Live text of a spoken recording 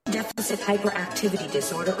deficit hyperactivity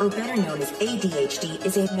disorder, or better known as ADHD,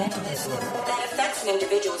 is a mental disorder that affects an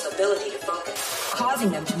individual's ability to focus,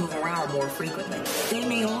 causing them to move around more frequently. They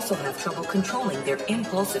may also have trouble controlling their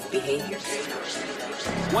impulsive behaviors.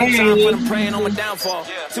 One time for them praying on my downfall.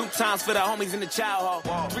 2 times for the homies in the child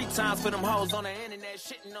hall. 3 times for them hoes on the internet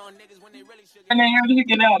shitting on niggas when they really should. And then you're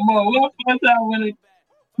looking out more. One time when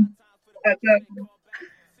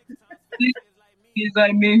it's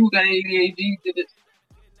like me who got ADHD did it.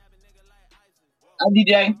 I'm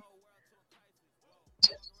DJ.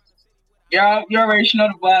 Y'all, you already know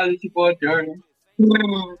the vibes. It's your boy Jordan.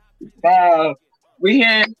 We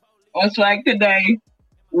here on S.W.A.G today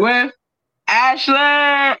with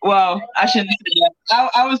Ashley. Well, I shouldn't say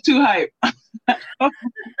that. I was too hyped.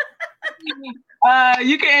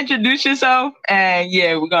 You can introduce yourself, and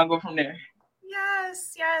yeah, we're gonna go from there.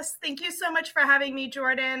 Yes. Thank you so much for having me,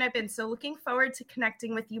 Jordan. I've been so looking forward to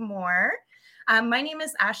connecting with you more. My name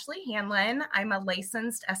is Ashley Hamlin. I'm a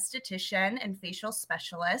licensed esthetician and facial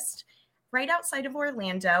specialist right outside of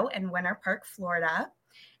Orlando in Winter Park, Florida.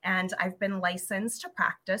 And I've been licensed to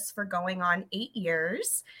practice for going on 8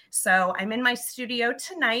 years. So I'm in my studio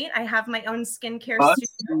tonight. I have my own skincare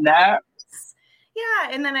studio. Yeah,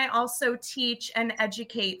 and then I also teach and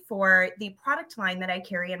educate for the product line that I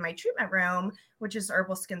carry in my treatment room, which is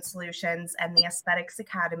Herbal Skin Solutions and the S.W.A.G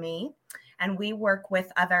Academy. And we work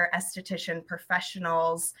with other esthetician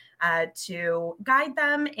professionals to guide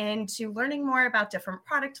them into learning more about different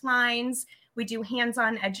product lines. We do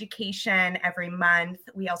hands-on education every month.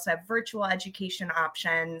 We also have virtual education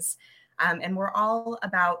options. And we're all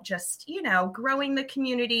about just, growing the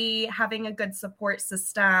community, having a good support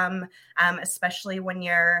system, especially when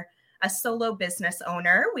you're a solo business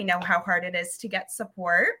owner. We know how hard it is to get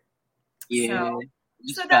support. Yeah.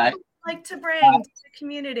 So that's what I like to bring to the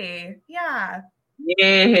community. Yeah.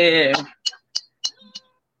 Yeah.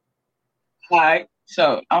 All right.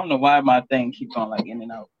 So I don't know why my thing keeps on like in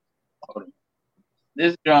and out. Hold on.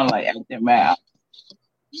 This drawing like acting mad.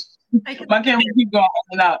 My camera keep going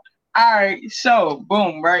in and out. All right, so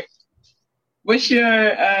boom, right? What's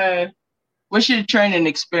your training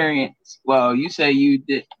experience? Well, you say you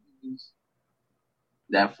did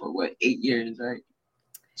that for 8 years, right?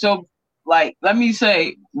 So, like, let me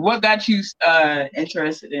say, what got you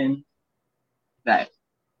interested in that?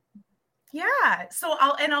 Yeah, so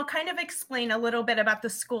I'll kind of explain a little bit about the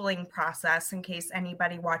schooling process in case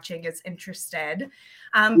anybody watching is interested.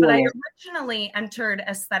 But I originally entered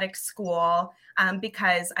aesthetic school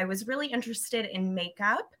because I was really interested in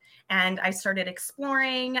makeup, and I started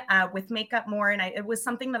exploring with makeup more, and it was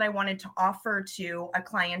something that I wanted to offer to a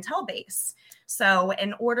clientele base. So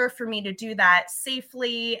in order for me to do that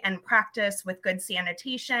safely and practice with good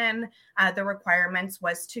sanitation, the requirements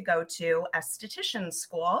was to go to esthetician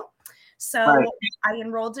school. So I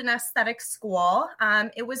enrolled in aesthetic school.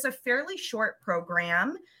 It was a fairly short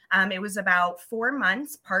program. It was about 4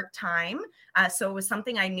 months part-time. So it was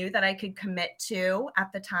something I knew that I could commit to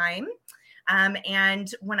at the time.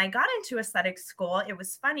 And when I got into aesthetic school, it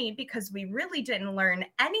was funny because we really didn't learn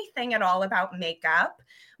anything at all about makeup.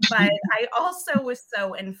 But I also was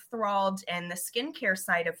so enthralled in the skincare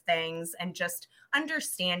side of things and just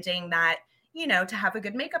understanding that to have a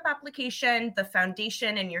good makeup application, the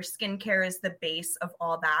foundation in your skincare is the base of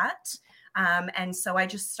all that. And so I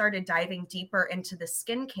just started diving deeper into the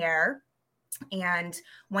skincare. And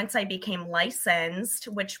once I became licensed,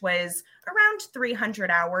 which was around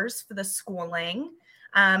 300 hours for the schooling,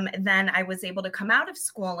 then I was able to come out of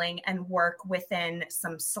schooling and work within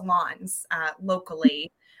some salons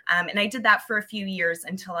locally. And I did that for a few years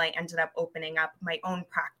until I ended up opening up my own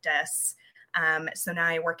practice. So now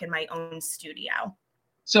I work in my own studio.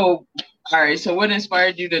 So, all right. So what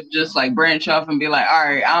inspired you to just like branch off and be like, all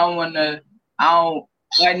right,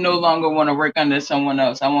 I no longer want to work under someone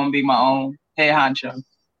else. I want to be my own head honcho.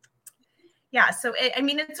 Yeah. So,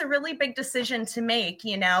 it's a really big decision to make,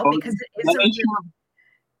 because it is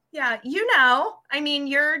yeah,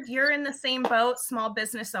 you're in the same boat, small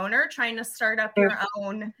business owner trying to start up your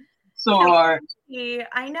own. So hard.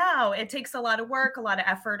 I know it takes a lot of work, a lot of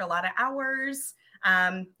effort, a lot of hours.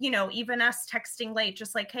 Even us texting late,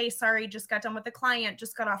 just like, hey, sorry, just got done with the client,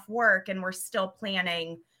 just got off work, and we're still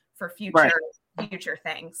planning for future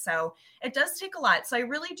things. So it does take a lot. So I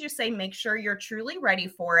really do say make sure you're truly ready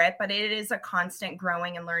for it, but it is a constant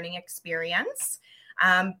growing and learning experience.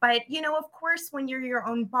 But of course, when you're your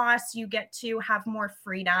own boss, you get to have more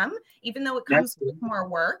freedom, even though it comes with more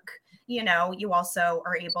work. You also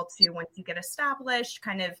are able to, once you get established,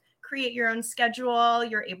 kind of create your own schedule.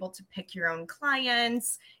 You're able to pick your own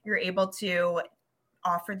clients. You're able to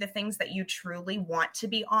offer the things that you truly want to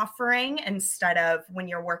be offering, instead of when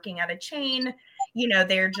you're working at a chain, you know,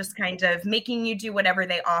 they're just kind of making you do whatever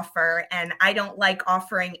they offer. And I don't like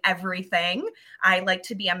offering everything. I like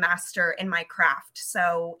to be a master in my craft.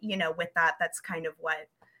 So, you know, with that, that's kind of what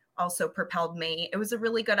also propelled me. It was a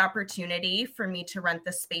really good opportunity for me to rent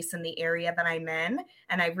the space in the area that I'm in,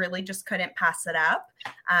 and I really just couldn't pass it up.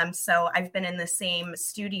 So I've been in the same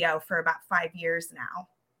studio for about 5 years now.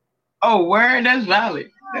 Oh, word, that's valid.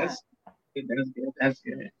 That's good. That's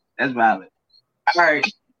good. That's valid. All right.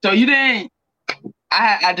 So you didn't.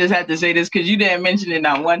 I just had to say this because you didn't mention it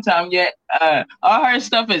not one time yet. All her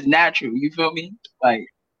stuff is natural. You feel me? Like,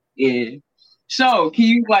 yeah. So can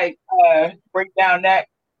you like break down that?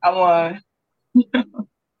 I want. Hold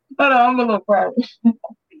on, I'm a little proud.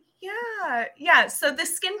 Yeah. So the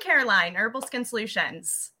skincare line, Herbal Skin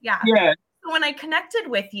Solutions. Yeah. So when I connected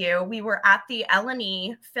with you, we were at the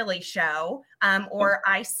L&E Philly show, or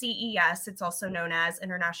ICES. It's also known as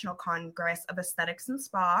International Congress of Aesthetics and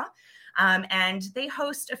Spa. And they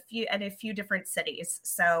host a few different cities.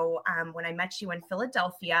 So when I met you in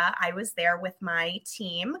Philadelphia, I was there with my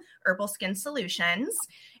team, Herbal Skin Solutions.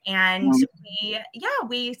 And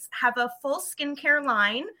we have a full skincare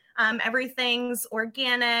line. Everything's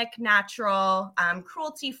organic, natural,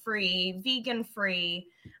 cruelty-free, vegan-free,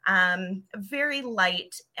 very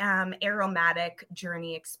light, aromatic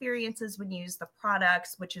journey experiences when you use the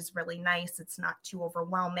products, which is really nice. It's not too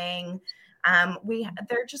overwhelming.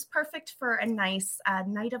 They're just perfect for a nice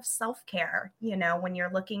night of self-care, you know, when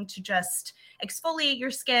you're looking to just exfoliate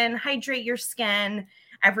your skin, hydrate your skin.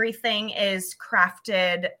 Everything is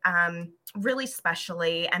crafted really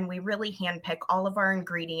specially, and we really handpick all of our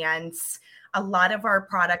ingredients. A lot of our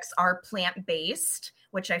products are plant-based,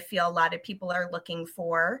 which I feel a lot of people are looking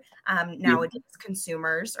for nowadays.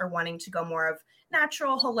 Consumers are wanting to go more of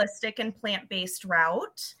natural, holistic, and plant-based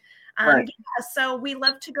route. Right. So we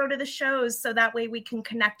love to go to the shows so that way we can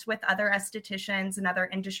connect with other estheticians and other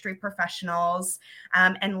industry professionals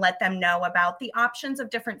and let them know about the options of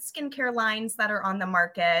different skincare lines that are on the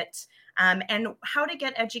market and how to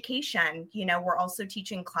get education. You know, we're also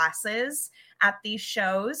teaching classes at these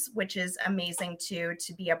shows, which is amazing to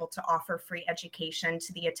be able to offer free education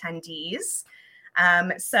to the attendees.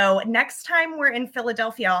 So next time we're in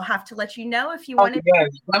Philadelphia, I'll have to let you know if you want to. Yes,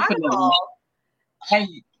 definitely.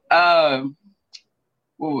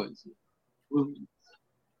 What was it?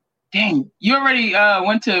 Dang, you already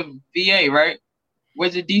went to VA, right?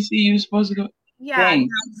 Was it DC you were supposed to go? Yeah,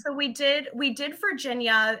 so we did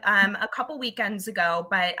Virginia a couple weekends ago,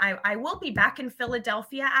 but I will be back in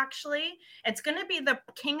Philadelphia, actually. It's going to be the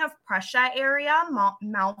King of Prussia area,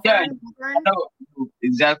 Malvern. Yeah, I know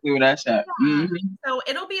exactly what that's at. Yeah. Mm-hmm. So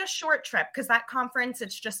it'll be a short trip because that conference,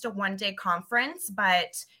 it's just a one-day conference.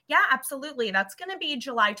 But yeah, absolutely. That's going to be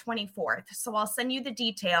July 24th. So I'll send you the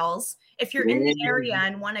details. If you're in the area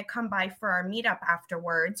and want to come by for our meetup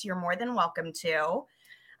afterwards, you're more than welcome to.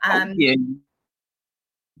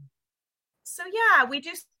 So yeah, we do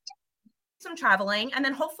some traveling, and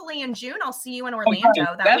then hopefully in June I'll see you in Orlando.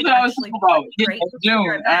 Okay. That's what I was talking about.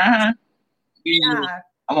 June. Yeah,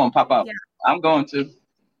 I'm gonna pop up. Yeah. I'm going to.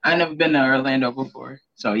 I never been to Orlando before,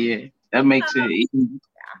 so yeah, that makes it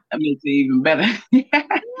even better. You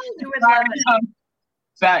would love it.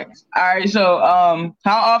 Facts. All right. So,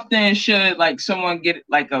 how often should like someone get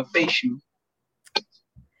like a facial,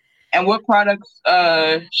 and what products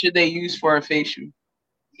should they use for a facial?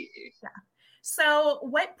 Yeah. So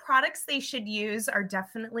what products they should use are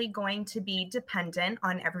definitely going to be dependent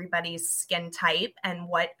on everybody's skin type and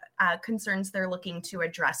what concerns they're looking to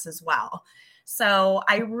address as well. So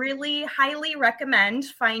I really highly recommend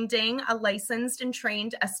finding a licensed and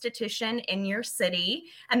trained esthetician in your city.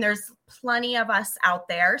 And there's plenty of us out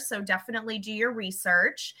there. So definitely do your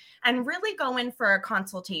research and really go in for a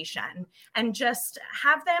consultation and just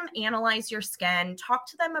have them analyze your skin, talk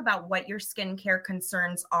to them about what your skincare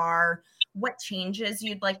concerns are, what changes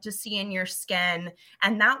you'd like to see in your skin.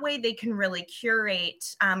 And that way they can really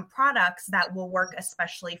curate products that will work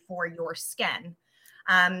especially for your skin.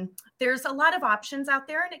 There's a lot of options out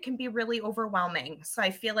there and it can be really overwhelming. So I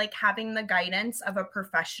feel like having the guidance of a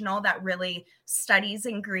professional that really studies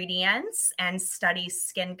ingredients and studies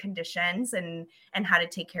skin conditions and how to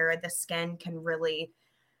take care of the skin can really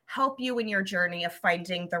help you in your journey of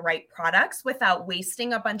finding the right products without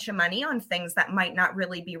wasting a bunch of money on things that might not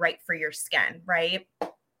really be right for your skin, right?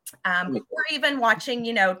 Or even watching,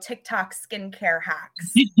 TikTok skincare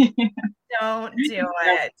hacks. Don't do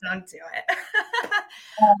it. Don't do it.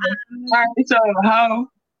 All right, so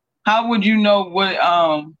how would you know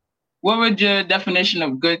what would your definition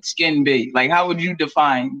of good skin be? Like, how would you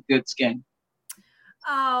define good skin?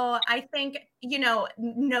 Oh, I think,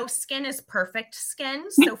 no skin is perfect skin.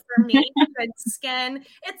 So for me, good skin,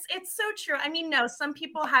 it's so true. I mean, no, some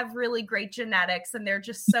people have really great genetics and they're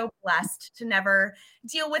just so blessed to never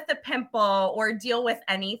deal with a pimple or deal with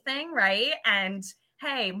anything, right? And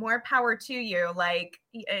hey, more power to you. Like,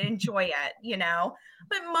 enjoy it.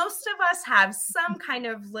 But most of us have some kind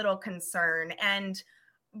of little concern. And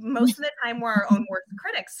most of the time we're our own worst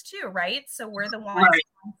critics too, right? So we're the ones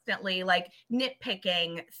constantly like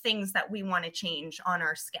nitpicking things that we want to change on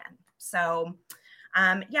our skin. So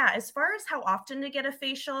as far as how often to get a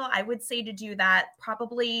facial, I would say to do that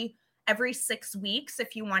probably every 6 weeks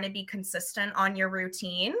if you want to be consistent on your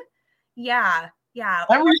routine. Yeah.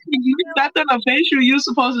 You got done a facial, you're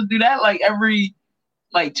supposed to do that like every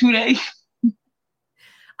 2 days.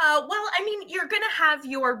 Well, I mean, you're going to have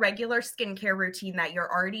your regular skincare routine that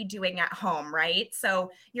you're already doing at home, right?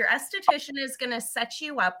 So your esthetician is going to set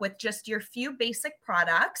you up with just your few basic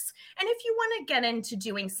products. And if you want to get into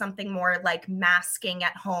doing something more like masking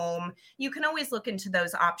at home, you can always look into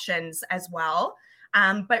those options as well.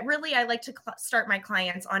 But really, I like to start my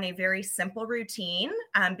clients on a very simple routine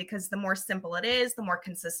because the more simple it is, the more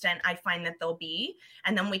consistent I find that they'll be.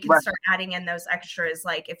 And then we can start adding in those extras,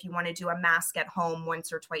 like if you want to do a mask at home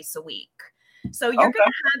once or twice a week. So you're going to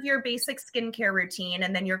have your basic skincare routine,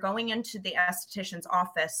 and then you're going into the esthetician's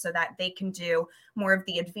office so that they can do more of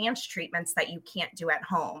the advanced treatments that you can't do at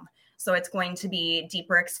home. So it's going to be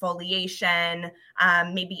deeper exfoliation,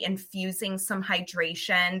 maybe infusing some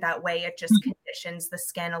hydration. That way it just conditions the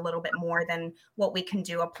skin a little bit more than what we can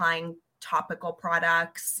do applying topical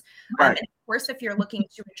products. And of course, if you're looking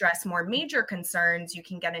to address more major concerns, you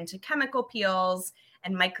can get into chemical peels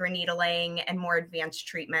and microneedling and more advanced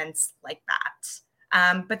treatments like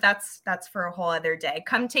that. But that's for a whole other day.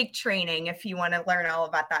 Come take training if you want to learn all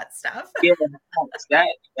about that stuff. Yeah,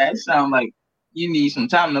 that sounds like you need some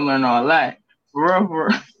time to learn all that. For real.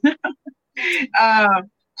 All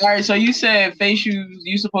right, so you said facials,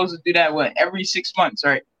 you're supposed to do that, every 6 months,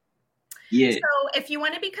 right? Yeah. So if you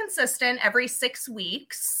want to be consistent, every 6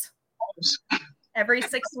 weeks. Every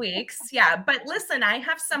 6 weeks. Yeah. But listen, I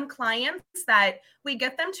have some clients that we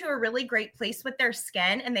get them to a really great place with their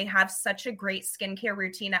skin, and they have such a great skincare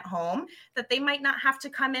routine at home that they might not have to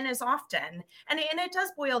come in as often. And it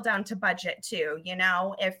does boil down to budget too.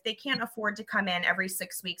 If they can't afford to come in every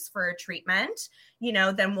 6 weeks for a treatment,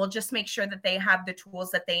 then we'll just make sure that they have the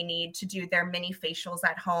tools that they need to do their mini facials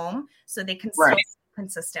at home so they can still be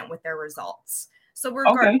consistent with their results. So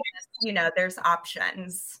regardless, there's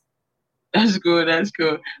options. That's good.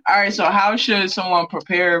 All right. So how should someone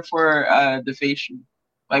prepare for the facial?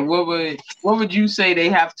 Like, what would you say they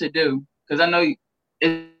have to do? Because I know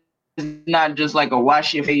it's not just like a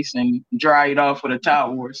wash your face and dry it off with a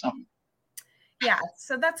towel or something. Yeah,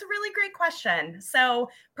 so that's a really great question. So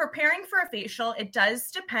preparing for a facial, it does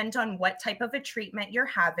depend on what type of a treatment you're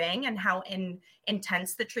having and how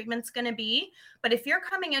intense the treatment's going to be. But if you're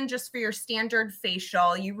coming in just for your standard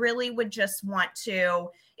facial, you really would just want to,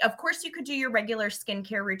 of course, you could do your regular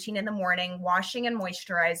skincare routine in the morning, washing and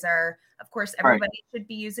moisturizer. Of course, everybody should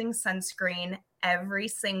be using sunscreen every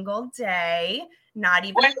single day. Not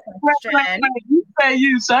even a question. You say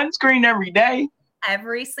use sunscreen every day?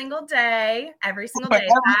 Every single day.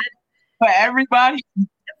 For everybody?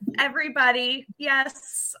 Everybody.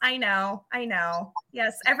 Yes, I know.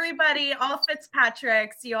 Yes, everybody, all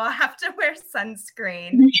Fitzpatricks, you all have to wear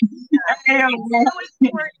sunscreen. It's so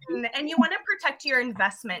important. And you want to protect your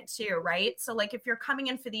investment too, right? So like if you're coming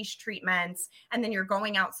in for these treatments and then you're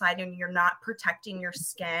going outside and you're not protecting your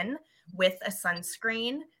skin with a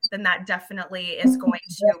sunscreen, then that definitely is going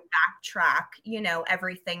to backtrack,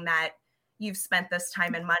 everything that you've spent this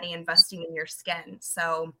time and money investing in your skin.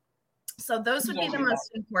 So those would be the most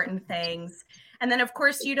important things. And then, of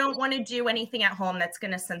course, you don't want to do anything at home that's going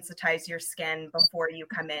to sensitize your skin before you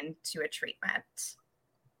come in to a treatment.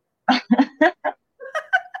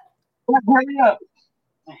 Hurry up.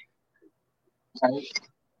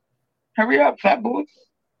 Hurry up, fat boy.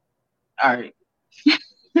 All right.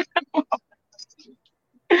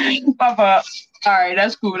 Papa. All right,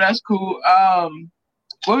 that's cool.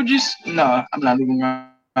 What would you? No, I'm not leaving my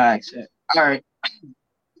accent. All right.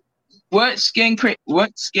 What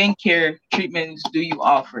skincare treatments do you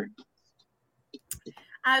offer?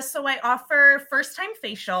 So I offer first-time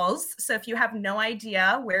facials. So if you have no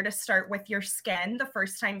idea where to start with your skin, the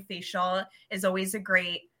first-time facial is always a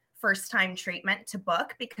great first-time treatment to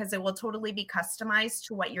book because it will totally be customized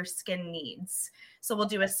to what your skin needs. So we'll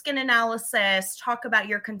do a skin analysis, talk about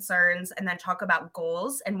your concerns, and then talk about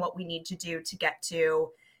goals and what we need to do to get to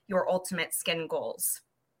your ultimate skin goals.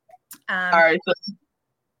 All right.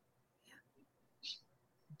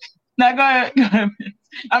 Now go ahead. Go ahead.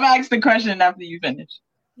 I'm gonna ask the question after you finish.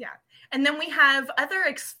 Yeah. And then we have other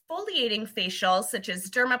exfoliating facials, such as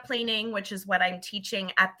dermaplaning, which is what I'm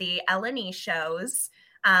teaching at the L&E shows.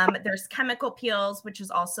 There's chemical peels, which is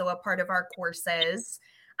also a part of our courses.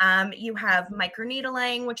 You have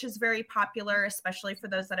microneedling, which is very popular, especially for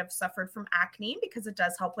those that have suffered from acne, because it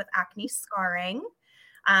does help with acne scarring.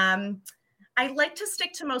 I like to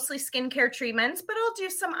stick to mostly skincare treatments, but I'll do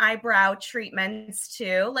some eyebrow treatments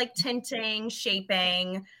too, like tinting,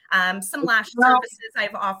 shaping, some lash services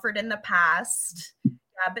I've offered in the past.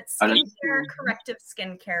 Yeah, but skincare, corrective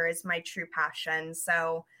skincare is my true passion.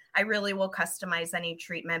 So I really will customize any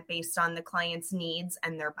treatment based on the client's needs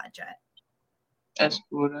and their budget. That's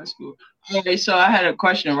cool. That's cool. Okay, so I had a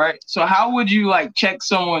question, right? So how would you like check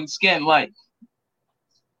someone's skin? Like,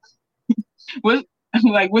 what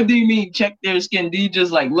do you mean check their skin? Do you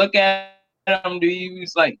just like look at them? Do you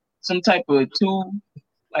use like some type of tool?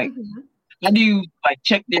 Like, how do you like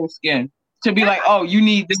check their skin to be like, oh, you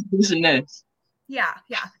need this, and this? Yeah.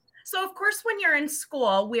 So of course, when you're in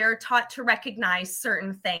school, we're taught to recognize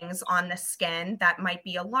certain things on the skin that might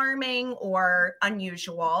be alarming or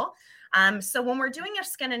unusual. So when we're doing a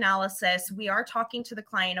skin analysis, we are talking to the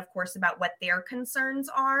client, of course, about what their concerns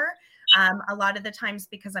are. A lot of the times,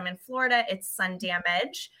 because I'm in Florida, it's sun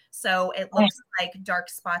damage. So it looks like dark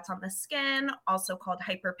spots on the skin, also called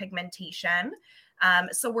hyperpigmentation.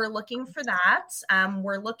 So we're looking for that.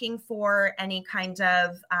 We're looking for any kind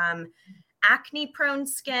of acne-prone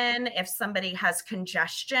skin. If somebody has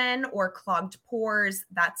congestion or clogged pores,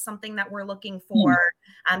 that's something that we're looking for,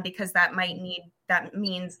 because that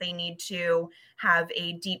means they need to have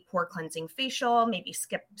a deep pore cleansing facial, maybe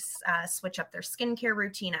switch up their skincare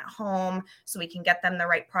routine at home so we can get them the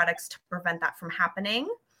right products to prevent that from happening.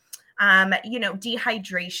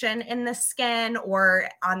 Dehydration in the skin, or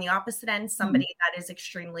on the opposite end, somebody that is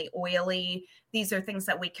extremely oily. These are things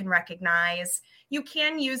that we can recognize. You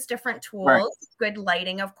can use different tools. Right. Good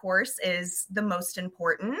lighting, of course, is the most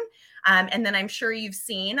important. And then I'm sure you've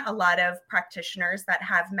seen a lot of practitioners that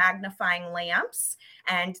have magnifying lamps,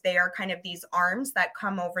 and they are kind of these arms that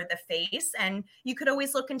come over the face. And you could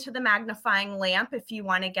always look into the magnifying lamp if you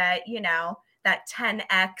want to get, that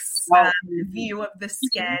 10x view of the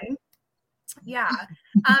skin. Yeah.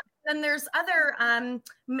 Then there's other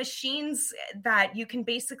machines that you can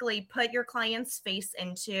basically put your client's face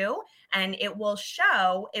into, and it will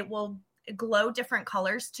glow different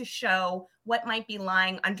colors to show what might be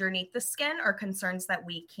lying underneath the skin or concerns that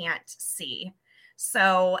we can't see.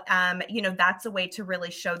 So, that's a way to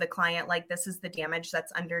really show the client, like, this is the damage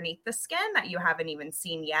that's underneath the skin that you haven't even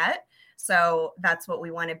seen yet. So that's what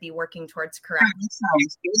we want to be working towards correcting.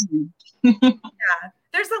 Yeah,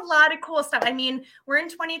 there's a lot of cool stuff. I mean, we're in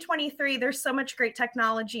 2023. There's so much great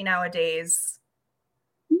technology nowadays.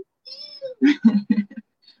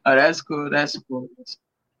 Oh, that's cool. That's cool.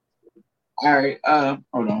 All right. Hold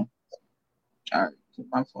on. All right.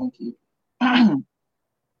 My phone keep.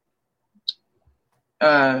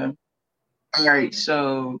 All right.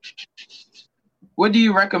 So, what do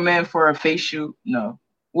you recommend for a facial? No.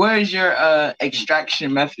 What is your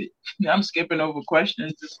extraction method? I'm skipping over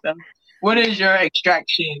questions and stuff. What is your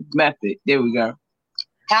extraction method? There we go.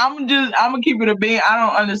 I'm gonna keep it a bean. I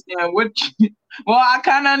don't understand I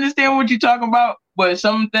kind of understand what you're talking about, but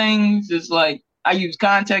some things it's like I use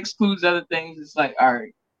context clues. Other things it's like, all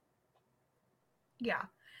right. Yeah,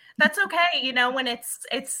 that's okay. When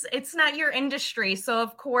it's not your industry, so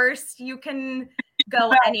of course you can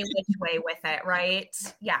go any which way with it, right?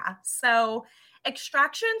 Yeah. So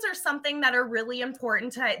extractions are something that are really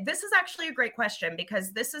important this is actually a great question,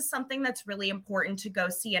 because this is something that's really important to go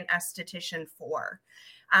see an esthetician for.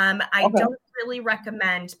 I don't really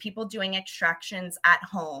recommend people doing extractions at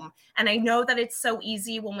home. And I know that it's so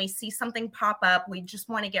easy when we see something pop up, we just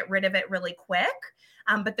want to get rid of it really quick.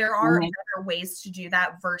 But there are better ways to do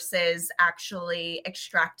that versus actually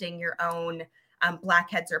extracting your own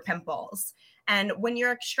blackheads or pimples. And when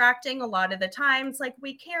you're extracting, a lot of the times, like,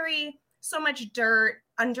 we carry so much dirt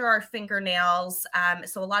under our fingernails.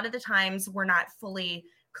 So a lot of the times we're not fully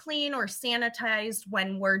clean or sanitized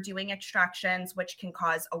when we're doing extractions, which can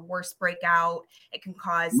cause a worse breakout. It can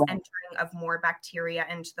cause entering of more bacteria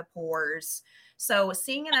into the pores. So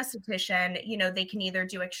seeing an esthetician, they can either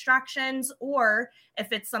do extractions, or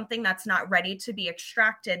if it's something that's not ready to be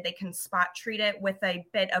extracted, they can spot treat it with a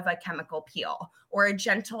bit of a chemical peel or a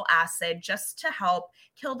gentle acid, just to help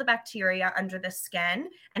kill the bacteria under the skin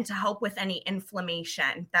and to help with any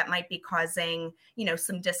inflammation that might be causing,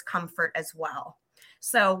 some discomfort as well.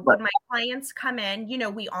 So when my clients come in,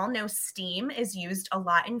 we all know steam is used a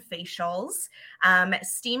lot in facials.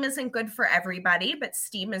 Steam isn't good for everybody, but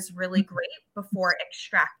steam is really great before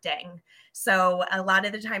extracting. So a lot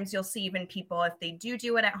of the times you'll see even people, if they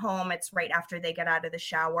do it at home, it's right after they get out of the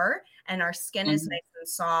shower and our skin is nice and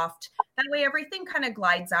soft. That way everything kind of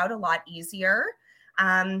glides out a lot easier.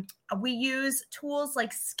 We use tools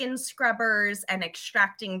like skin scrubbers and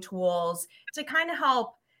extracting tools to kind of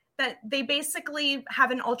help. That they basically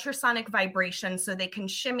have an ultrasonic vibration so they can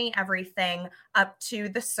shimmy everything up to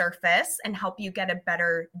the surface and help you get a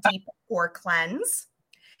better deep pore cleanse.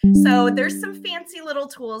 So there's some fancy little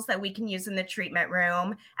tools that we can use in the treatment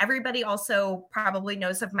room. Everybody also probably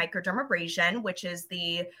knows of microdermabrasion, which is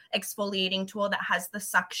the exfoliating tool that has the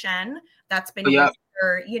suction that's been used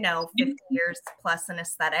for, 50 years plus in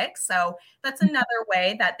aesthetics. So that's another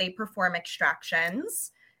way that they perform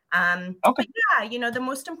extractions. But yeah, the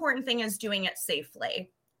most important thing is doing it safely.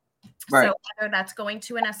 Right. So whether that's going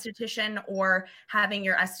to an esthetician or having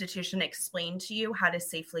your esthetician explain to you how to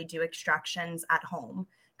safely do extractions at home,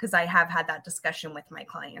 because I have had that discussion with my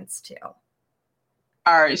clients too.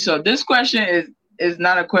 All right. So this question is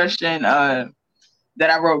not a question that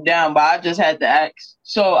I wrote down, but I just had to ask.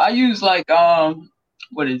 So I use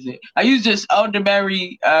what is it? I use this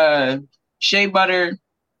elderberry shea butter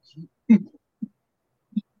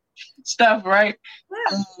stuff, right?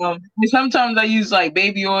 Yeah. Sometimes I use like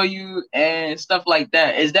baby oil and stuff like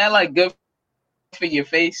that. Is that good for your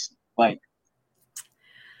face?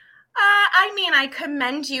 I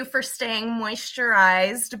commend you for staying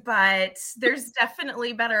moisturized, but there's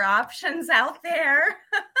definitely better options out there.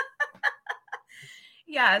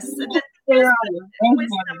 Yes. The thing with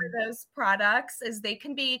some of those products is they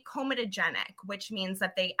can be comedogenic, which means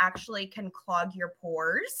that they actually can clog your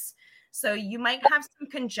pores. So you might have some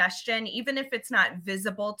congestion, even if it's not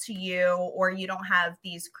visible to you or you don't have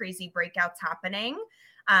these crazy breakouts happening.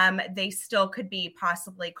 They still could be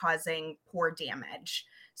possibly causing pore damage.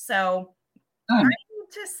 So I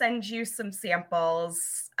need to send you some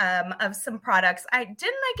samples of some products. Didn't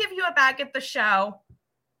I give you a bag at the show?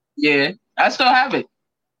 Yeah, I still have it.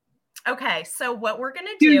 Okay, so what we're going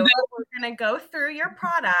to do is we're going to go through your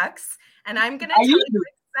products, and I'm going to tell you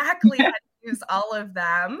exactly how to use all of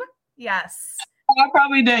them. Yes. I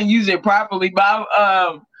probably didn't use it properly, but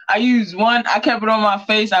I used one. I kept it on my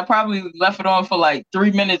face. I probably left it on for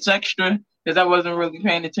 3 minutes extra because I wasn't really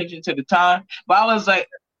paying attention to the time. But I was like,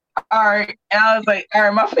 all right. And I was like, all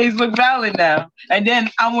right, my face looks valid now. And then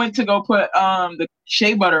I went to go put the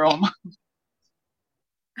shea butter on my.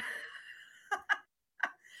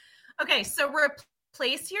 Okay, so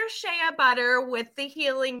replace your shea butter with the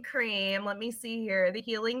healing cream. Let me see here. The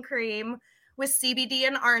healing cream with CBD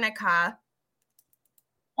and arnica.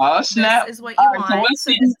 Oh, snap. This is what you want.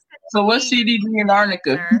 So what's CBD and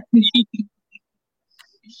arnica?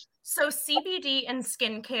 So CBD in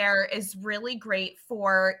skincare is really great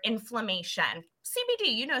for inflammation.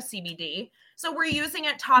 CBD, you know CBD. So we're using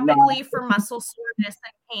it topically for muscle soreness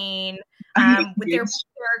and pain. They're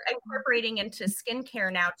incorporating into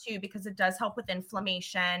skincare now too because it does help with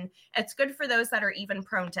inflammation. It's good for those that are even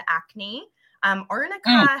prone to acne.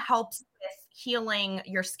 Arnica helps with healing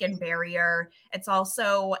your skin barrier. It's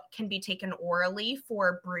also can be taken orally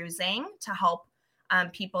for bruising to help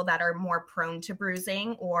people that are more prone to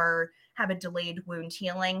bruising or have a delayed wound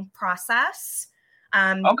healing process.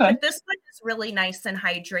 But this one is really nice and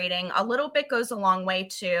hydrating. A little bit goes a long way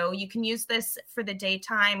too. You can use this for the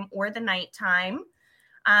daytime or the nighttime.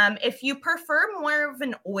 If you prefer more of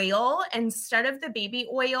an oil instead of the baby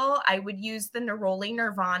oil, I would use the Neroli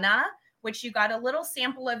Nirvana, which you got a little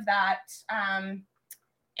sample of that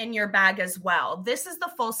in your bag as well. This is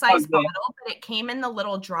the full-size bottle, but it came in the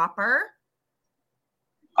little dropper.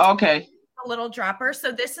 Okay. A little dropper.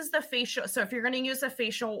 So this is the facial. So if you're going to use a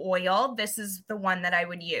facial oil, this is the one that I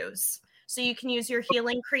would use. So you can use your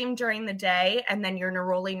healing cream during the day and then your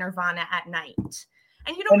Neroli Nirvana at night.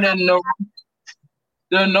 And you don't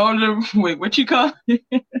wait, what you call it?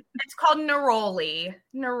 It's called Neroli.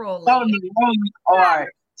 Neroli. Oh, Neroli. All right.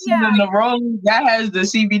 So the Neroli, that has the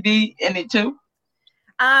CBD in it too?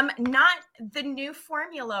 Not the new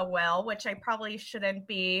formula will, which I probably shouldn't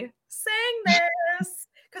be saying this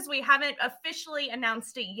because we haven't officially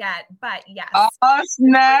announced it yet, but yes. Oh,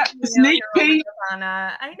 snap. Sneak peek.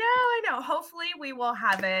 I know. Hopefully we will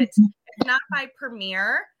have it, if not by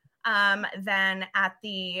premiere, then at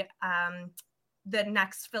the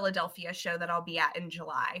next Philadelphia show that I'll be at in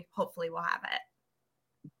July. Hopefully we'll have it.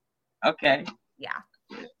 Okay. Yeah.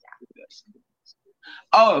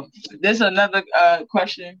 Oh, there's another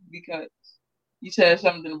question because you said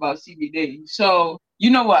something about CBD. So you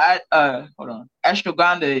know what hold on,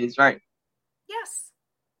 ashwagandha is, right? Yes.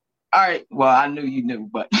 All right. Well, I knew you knew,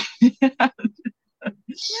 but all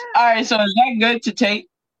right. So is that good to take?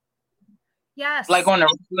 Yes. Like on a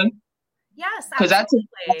regular? Yes, because I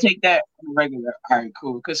take that on a regular. All right,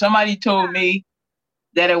 cool. Because somebody told me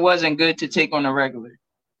that it wasn't good to take on a regular.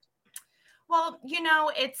 Well, you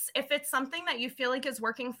know, if it's something that you feel like is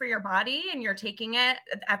working for your body and you're taking it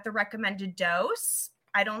at the recommended dose,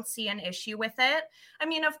 I don't see an issue with it. I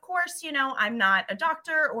mean, of course, you know, I'm not a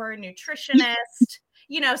doctor or a nutritionist,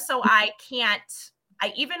 you know, so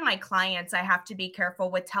even my clients, I have to be careful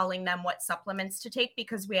with telling them what supplements to take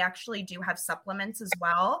because we actually do have supplements as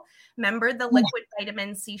well. Remember the liquid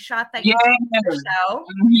vitamin C shot that you took on the show?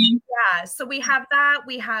 Mm-hmm. Yeah, so we have that.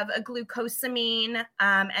 We have a glucosamine,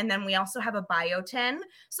 and then we also have a biotin.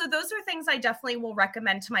 So those are things I definitely will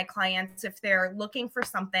recommend to my clients if they're looking for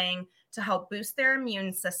something to help boost their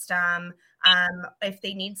immune system. If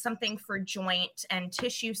they need something for joint and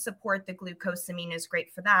tissue support, the glucosamine is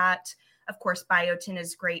great for that. Of course, biotin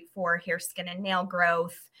is great for hair, skin, and nail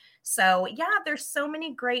growth. So yeah, there's so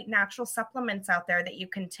many great natural supplements out there that you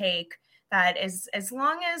can take that is, as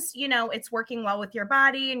long as, you know, it's working well with your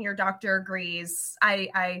body and your doctor agrees,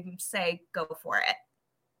 I say go for it.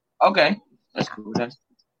 Okay. That's cool. That's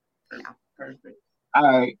perfect.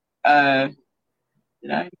 All right.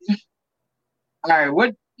 Did I? All right.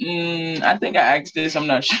 What? I think I asked this. I'm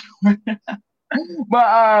not sure.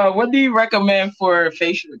 But what do you recommend for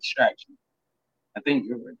facial extraction? I think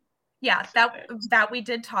you're right. Yeah, that we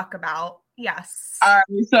did talk about. Yes. All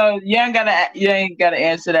right. So you ain't gotta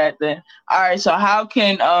answer that then. All right. So how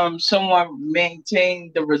can someone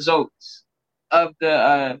maintain the results of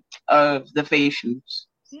the facials?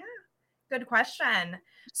 Yeah. Good question.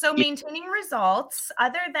 So maintaining results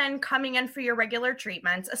other than coming in for your regular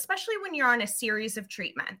treatments, especially when you're on a series of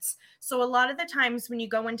treatments. So a lot of the times when you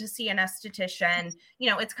go in to see an esthetician, you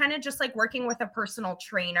know, it's kind of just like working with a personal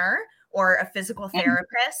trainer or a physical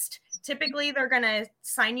therapist. Typically, they're going to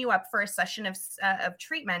sign you up for a session of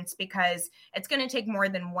treatments because it's going to take more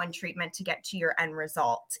than one treatment to get to your end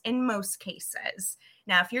result in most cases.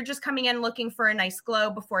 Now, if you're just coming in looking for a nice glow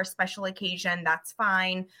before a special occasion, that's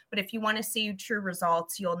fine. But if you want to see true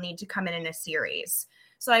results, you'll need to come in a series.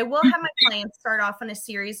 So I will have my clients start off on a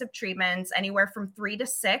series of treatments, anywhere from 3 to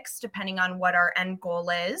 6, depending on what our end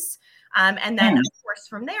goal is. And then, of course,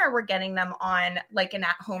 from there, we're getting them on like an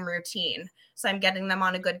at-home routine. So I'm getting them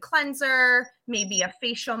on a good cleanser, maybe a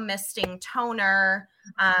facial misting toner,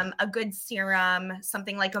 a good serum,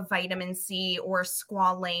 something like a vitamin C or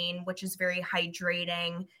squalane, which is very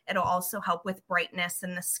hydrating. It'll also help with brightness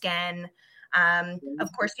in the skin.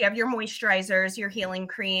 Of course, you have your moisturizers, your healing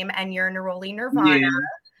cream, and your Neroli Nirvana.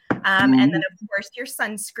 And then, of course, your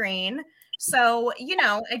sunscreen. So, you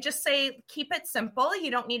know, I just say keep it simple. You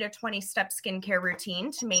don't need a 20-step skincare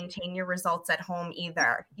routine to maintain your results at home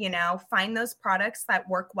either. You know, find those products that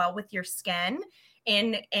work well with your skin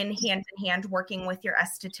in hand in hand working with your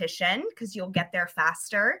esthetician, because you'll get there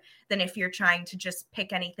faster than if you're trying to just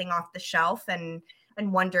pick anything off the shelf and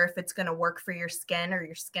wonder if it's going to work for your skin or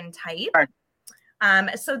your skin type.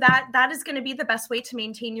 So that is going to be the best way to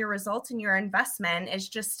maintain your results and your investment is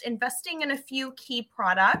just investing in a few key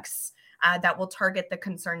products that will target the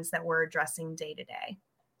concerns that we're addressing day to day.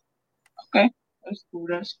 Okay, that's cool.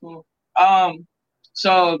 That's cool.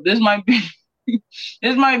 So this might be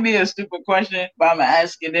a stupid question, but I'm gonna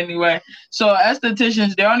ask it anyway. So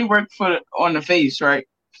estheticians, they only work on the face, right?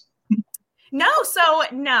 No,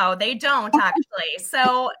 they don't actually.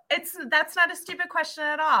 So that's not a stupid question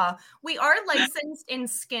at all. We are licensed in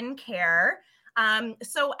skincare.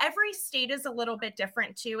 So every state is a little bit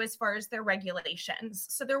different too, as far as their regulations.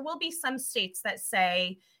 So there will be some states that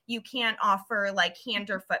say you can't offer like hand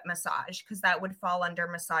or foot massage because that would fall under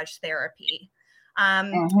massage therapy.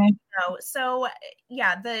 So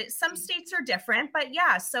yeah, some states are different, but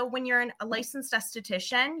yeah. So when you're a licensed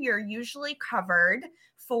esthetician, you're usually covered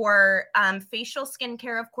for facial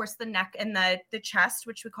skincare, of course, the neck and the chest,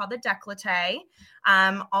 which we call the décolleté.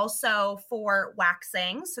 Also for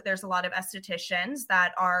waxing. So there's a lot of estheticians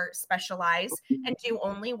that are specialized and do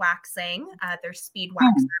only waxing. They're speed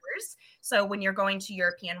waxers. So when you're going to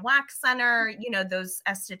European Wax Center, you know, those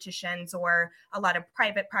estheticians or a lot of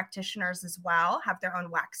private practitioners as well have their own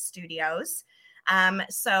wax studios.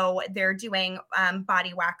 So they're doing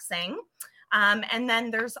body waxing. And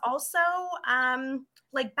then there's also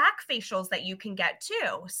like back facials that you can get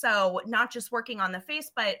too. So not just working on the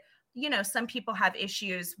face, but you know, some people have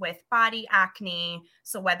issues with body acne.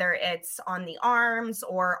 So whether it's on the arms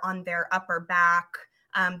or on their upper back,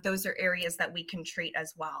 those are areas that we can treat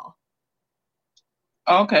as well.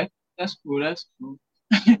 Okay, that's cool. That's cool.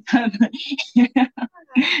 Because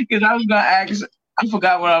I was gonna ask, I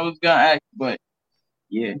forgot what I was gonna ask, but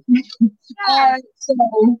yeah. All right, so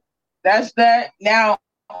that's that. Now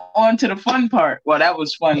on to the fun part. Well, that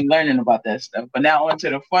was fun learning about that stuff, but now on to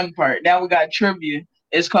the fun part. Now we got trivia.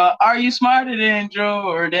 It's called "Are You Smarter Than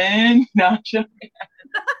Jordan?" No, I'm joking.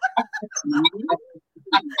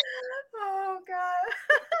 Oh God.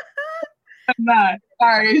 I'm not. All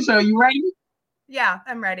right, so you ready? Yeah,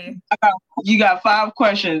 I'm ready. You got 5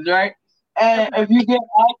 questions, right? And if you get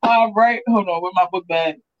all 5 right, hold on, with my book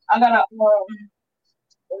bag. I gotta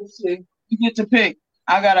let's see. You get to pick.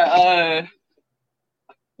 I gotta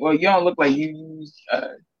well, you don't look like you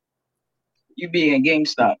be in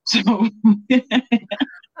GameStop. So all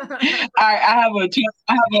right, I have a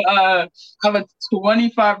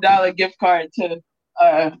 $25 gift card to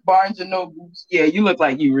Barnes and Nobles. Yeah, you look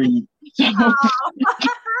like you read. So,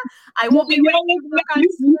 I will be. You don't look like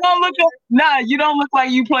you don't look like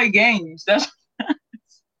you play games. That's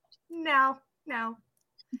no.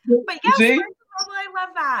 But yes, see? I love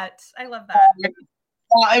that. I love that.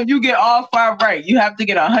 If you get all 5 right, you have to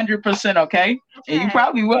get 100%. Okay, and you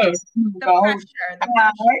probably will. The pressure.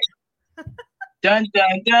 Dun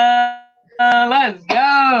dun dun. Let's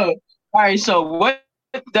go. All right. So, what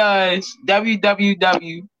does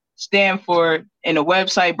www stand for in a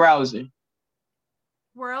website browser?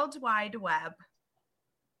 World Wide Web.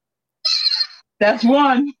 That's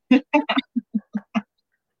one.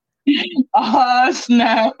 Oh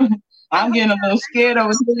snap! I'm getting a little scared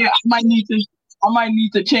over here. I might need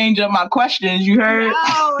to change up my questions. You heard?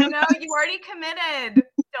 No, you already committed.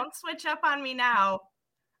 Don't switch up on me now.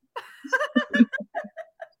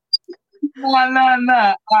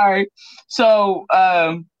 No. All right. So,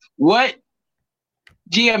 what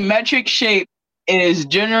geometric shape is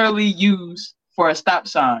generally used for a stop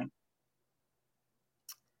sign?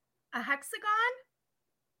 A hexagon?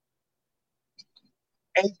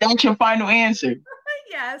 Is that your final answer?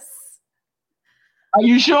 Yes. Are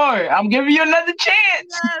you sure? I'm giving you another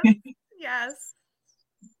chance. Yes.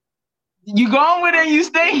 You going with it, you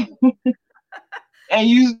stay. And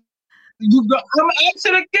you go. I'm gonna ask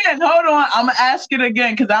it again. Hold on. I'm gonna ask it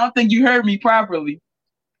again because I don't think you heard me properly.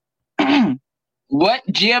 What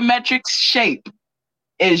geometric shape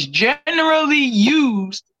is generally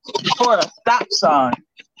used for a stop sign?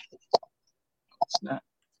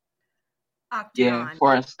 Octagon. Yeah,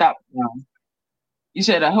 for a stop sign. You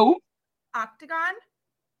said a who? Octagon.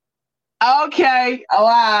 Okay, all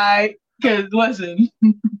right. Because listen,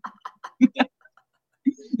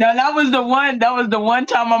 now that was the one. That was the one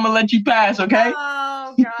time I'm gonna let you pass. Okay.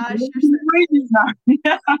 Oh gosh, you're so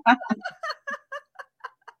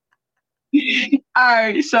all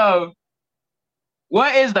right. So,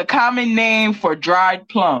 what is the common name for dried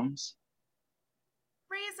plums?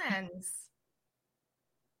 Raisins.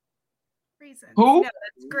 Who? No,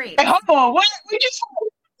 that's great. Hey, hold on. What did you say?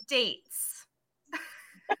 Dates.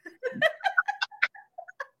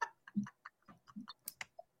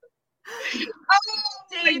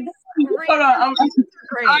 Dates. Hold on.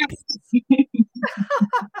 Great.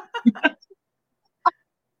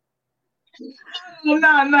 No.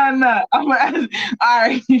 I'm gonna ask. All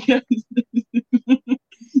right.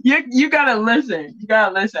 You gotta listen. You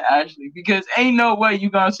gotta listen, Ashley, because ain't no way you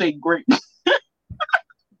gonna say grapes.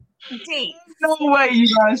 Dates. No way you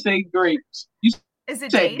gonna say grapes. You Is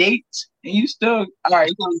it said dates, and you still all right.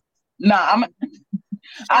 Nah, I'm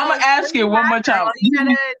gonna ask it one more time.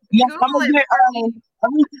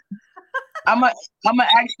 I'm gonna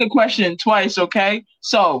ask the question twice, okay?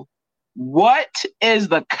 So, what is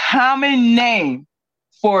the common name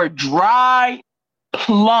for dry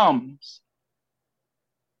plums?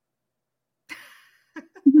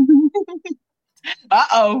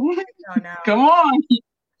 Uh-oh. Oh, no. Come on.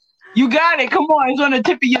 You got it. Come on. It's on the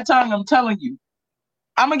tip of your tongue. I'm telling you.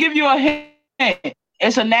 I'm going to give you a hint.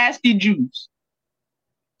 It's a nasty juice.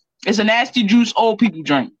 It's a nasty juice old people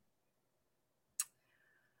drink.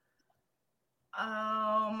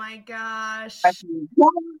 Oh, my gosh. Ashley.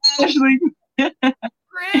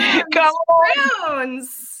 Prunes. Come on.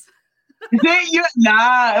 Prunes.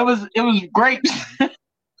 Nah, it was grapes.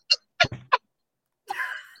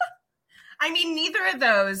 I mean, neither of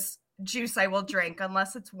those juice I will drink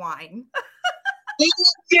unless it's wine.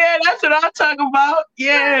 Yeah, that's what I'm talking about.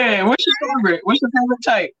 Yeah. What's your favorite? What's your favorite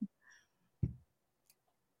type?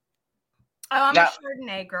 Oh, I'm a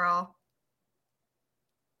Chardonnay girl.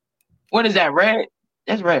 What is that? Red?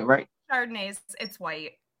 That's red, right? Chardonnays. It's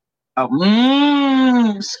white. Oh,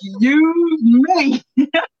 excuse me.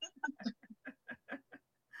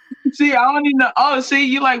 See, I don't even know. Oh, see,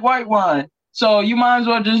 you like white wine. So you might as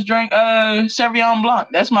well just drink Sauvignon Blanc.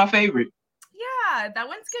 That's my favorite. Yeah, that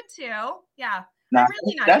one's good too. Yeah. Nah, I'm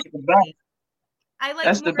really not that's good the at best. wine. I like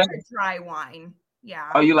That's more the best. of a dry wine.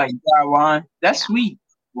 Yeah. Oh, you like dry wine? That's Yeah. sweet.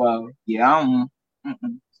 Well, yeah, I don't.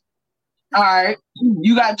 Mm-mm. All right.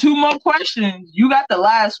 You got 2 more questions. You got the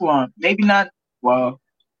last one. Maybe not. Well,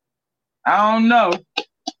 I don't know.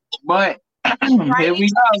 But here we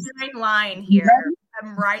go. A fine line here.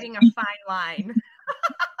 I'm riding a fine line.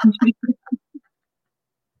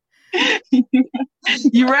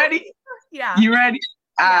 You ready? Yeah. You ready?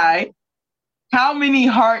 Yeah. All right. How many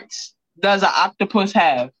hearts does an octopus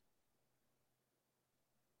have?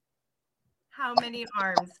 How many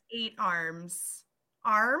arms? 8 arms.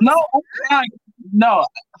 Arms? No,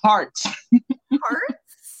 hearts.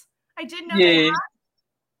 Hearts? I didn't know they had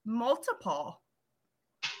multiple.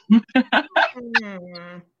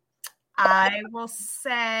 I will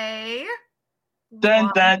say Dun,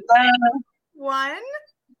 dun, dun. 1.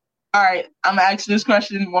 All right, I'm gonna ask this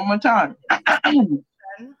question one more time.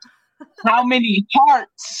 How many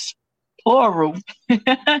hearts, plural,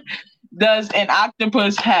 does an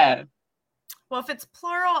octopus have? Well, if it's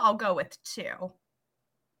plural, I'll go with 2.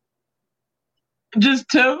 Just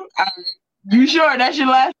 2? You sure that's your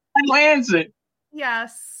last answer?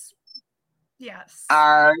 Yes. Yes.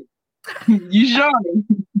 All right. You sure?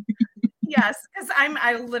 Yes, because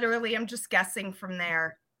I literally am just guessing from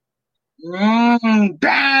there. Yeah.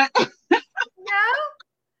 Yeah?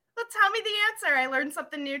 Well, tell me the answer. I learned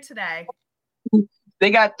something new today.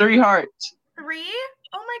 They got 3 hearts. 3?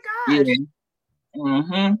 Oh my gosh.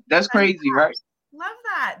 Yeah. That's crazy, right? Love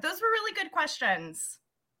that. Those were really good questions.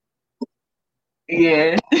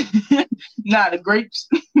 Yeah. Nah, the grapes.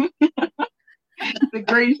 The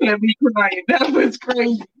grapes had me crying. That was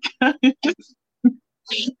crazy.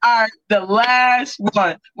 All right, the last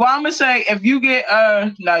one. Well, I'm gonna say if you get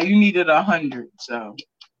no, you needed 100, so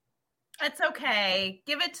It's okay.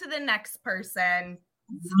 Give it to the next person.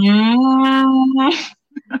 The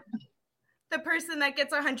person that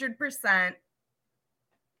gets 100%.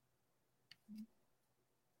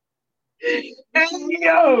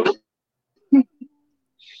 Yo. All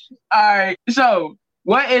right. So,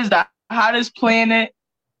 what is the hottest planet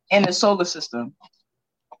in the solar system?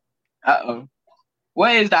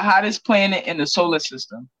 What is the hottest planet in the solar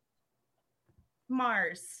system?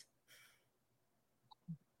 Mars.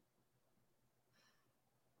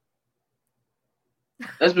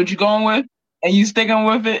 That's what you're going with? And you sticking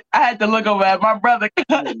with it? I had to look over at my brother.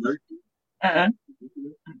 Actually,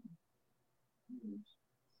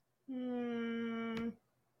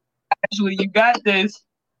 you got this.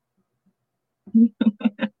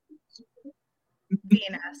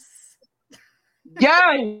 Venus.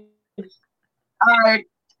 Yeah. All right.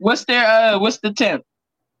 What's the temp?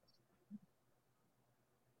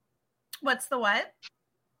 What's the what?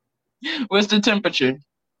 What's the temperature?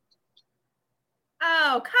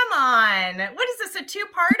 Oh, come on. What is this, a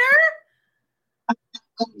 2-parter?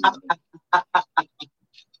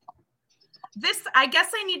 I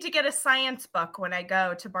guess I need to get a science book when I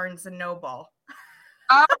go to Barnes & Noble.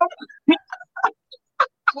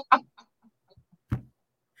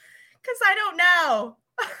 Because I don't know.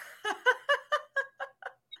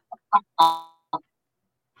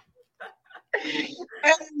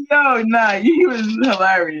 Yo, nah, you was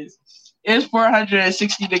hilarious. It's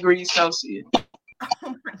 460 degrees Celsius.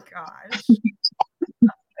 Oh my gosh.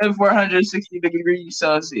 It's 460 degrees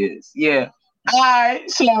Celsius. Yeah. All right,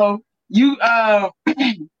 so you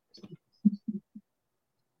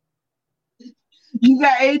you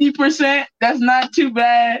got 80%. That's not too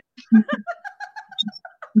bad.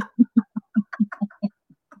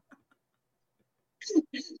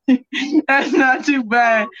 That's not too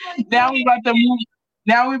bad. Now we about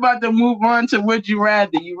to move on to Would You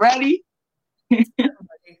Rather. You ready?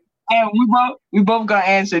 And we both gonna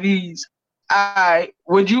answer these. All right.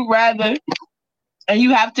 Would you rather? And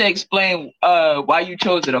you have to explain why you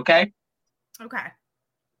chose it, okay? Okay.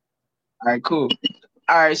 All right, cool.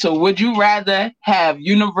 All right, so would you rather have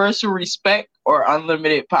universal respect or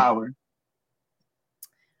unlimited power?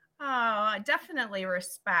 Oh, definitely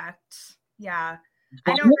respect. Yeah.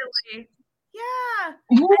 I don't really. Yeah.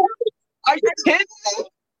 Are you kidding me?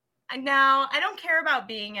 No, I don't care about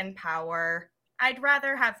being in power. I'd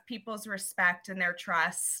rather have people's respect and their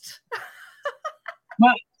trust.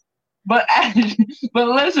 But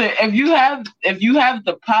listen, if you have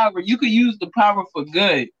the power, you could use the power for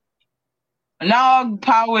good. Not all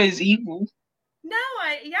power is evil. No,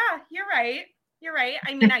 you're right. You're right.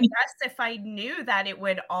 I mean, I guess if I knew that it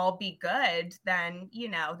would all be good, then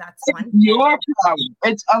that's one thing. Your power.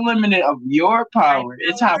 It's unlimited of your power.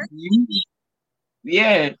 It's how you.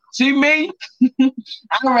 Yeah. See me? I'd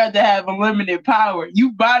rather have unlimited power.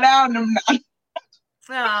 You buy down them.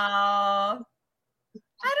 Oh,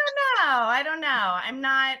 I don't know. I'm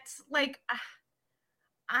not like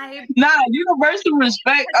universal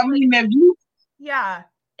respect. I mean, if you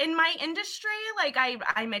in my industry, like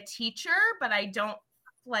I'm a teacher, but I don't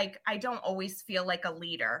always feel like a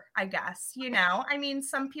leader, I guess, I mean,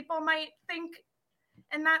 some people might think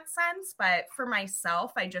in that sense, but for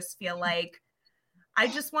myself, I just feel like I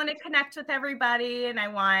just want to connect with everybody, and I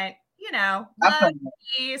want, love,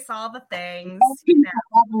 peace, all the things.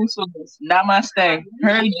 Namaste.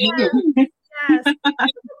 Heard you. Yes.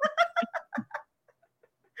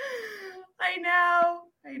 I know.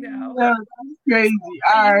 Yeah, that's crazy.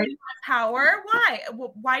 All right. Power? Why?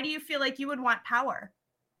 Why do you feel like you would want power?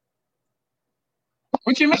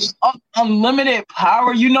 What you mean? Unlimited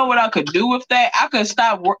power? You know what I could do with that? I could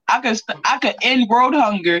stop. I could end world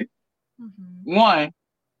hunger. Mm-hmm. One,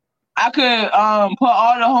 I could put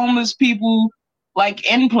all the homeless people like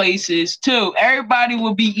in places. Two, everybody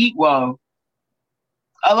will be equal.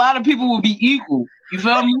 A lot of people will be equal. You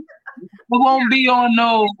feel me? It won't be on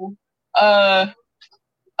no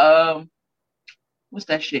what's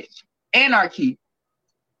that shit? Anarchy.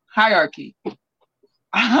 Hierarchy.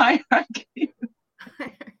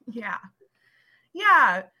 Yeah.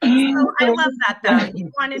 So I love that though.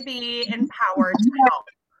 You want to be empowered to help.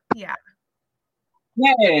 Yeah.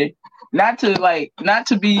 Yeah. Not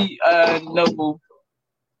to be no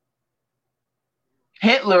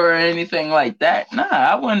Hitler or anything like that. Nah,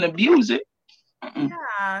 I wouldn't abuse it. Mm-mm.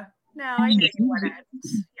 Yeah. No, I know you wouldn't.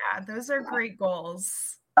 Yeah, those are great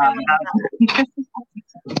goals. I love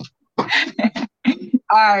that.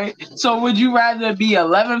 All right. So would you rather be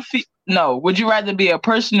 11 feet? No. Would you rather be a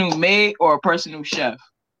personal maid or a personal chef?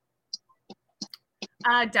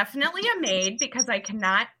 Definitely a maid, because I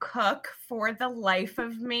cannot cook for the life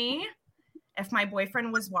of me. If my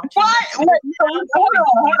boyfriend was watching, what?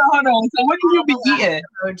 Hold on. So what do you be eating?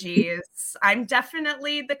 Emojis. I'm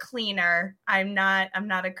definitely the cleaner. I'm not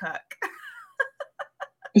a cook.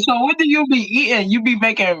 So what do you be eating? You be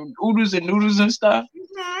making oodles and noodles and stuff?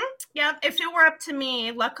 Mm-hmm. Yep. If it were up to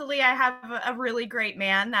me, luckily I have a really great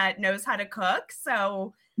man that knows how to cook.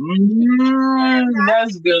 So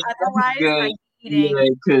that's good. Otherwise, that's good. I'm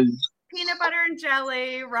eating because peanut butter and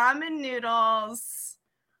jelly, ramen noodles.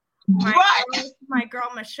 My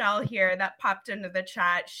girl Michelle here that popped into the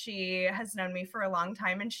chat, she has known me for a long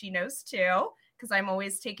time, and she knows too, because I'm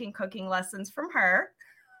always taking cooking lessons from her.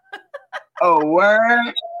 Oh,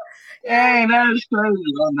 word? Dang, that is crazy.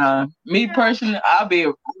 Oh, nah. Me personally, I'd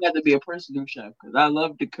have to be a personal chef because I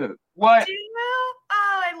love to cook. What? Do you?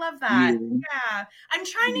 Oh, I love that. Yeah. I'm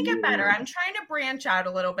trying to get better. I'm trying to branch out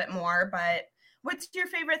a little bit more, but what's your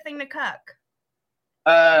favorite thing to cook?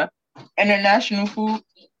 International food.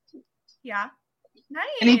 Yeah. Nice.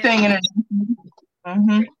 Anything international.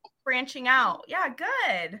 Mm-hmm. Branching out. Yeah,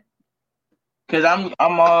 good. Because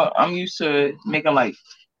I'm used to making like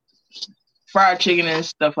fried chicken and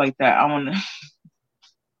stuff like that. I want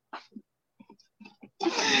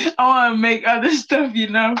to make other stuff,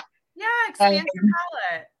 Yeah, expand your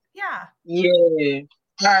palate. Yeah. Yeah.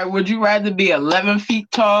 All right. Would you rather be 11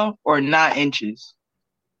 feet tall or 9 inches?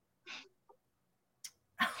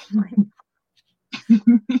 Oh my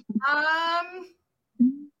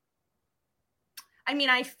I mean,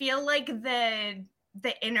 I feel like the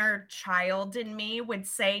inner child in me would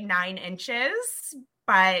say 9 inches,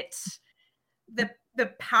 but the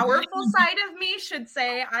powerful side of me should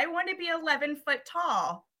say I want to be 11 foot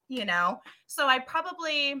tall, So I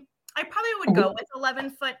probably would go with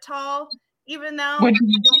 11 foot tall, even though I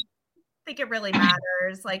don't think it really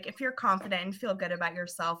matters. Like, if you're confident and feel good about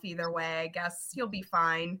yourself either way, I guess you'll be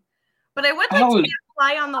fine. But I would like to be a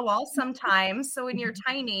fly on the wall sometimes. So when you're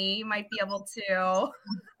tiny, you might be able to.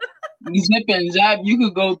 Zip and zap, you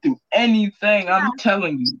could go through anything. Yeah. I'm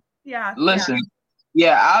telling you. Yeah. Listen.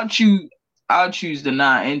 Yeah, I'll choose the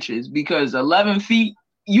 9 inches because 11 feet,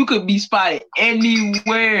 you could be spotted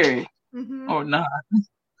anywhere. Mm-hmm. Oh, nah,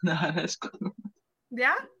 that's cool.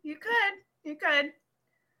 Yeah, you could.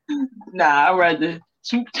 Nah, I'd rather.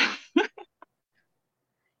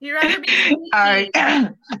 You'd rather be. All right.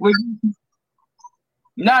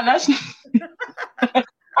 No, that's.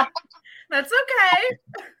 That's okay.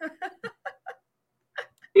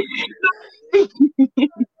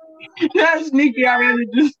 That's sneaky. I really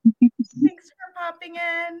just. Thanks for popping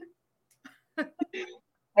in.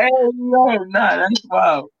 Hey, no, that's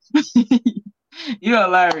wild. You're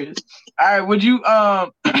hilarious. All right,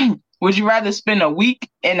 would you rather spend a week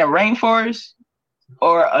in the rainforest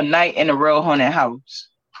or a night in a real haunted house?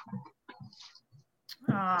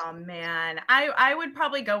 Oh man, I would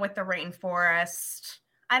probably go with the rainforest.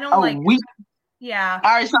 I don't like. Week. Yeah.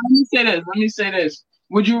 All right, so let me say this.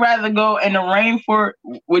 Would you rather go in the rainforest?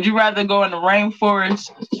 Would you rather go in the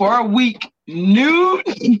rainforest for a week nude,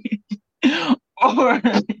 or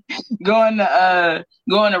go in the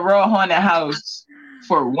real haunted house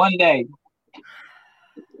for one day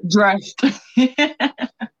dressed?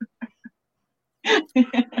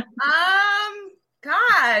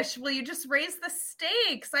 Gosh, will you just raise the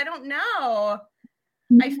stakes? I don't know.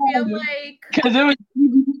 I feel like because it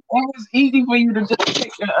was easy for you to just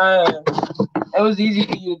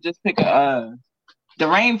pick the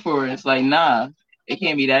rainforest. Like, nah, it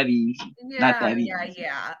can't be that easy. Not that easy.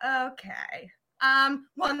 Yeah. Okay.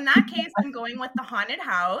 Well, in that case, I'm going with the haunted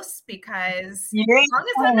house because as long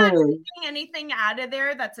as I'm not taking anything out of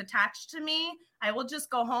there that's attached to me, I will just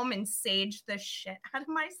go home and sage the shit out of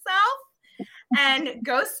myself and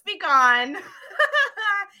ghosts be gone.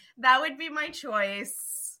 That would be my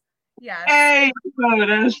choice. Yes. Hey,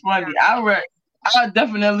 that's funny. Yeah. I'll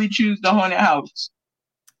definitely choose the haunted house.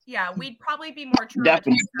 Yeah, we'd probably be more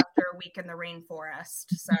traumatized after a week in the rainforest.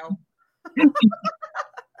 So.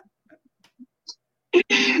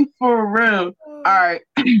 For real. All right.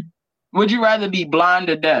 Would you rather be blind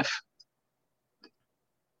or deaf?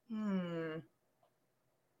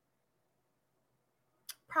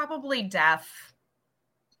 Probably deaf.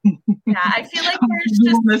 Yeah, I feel like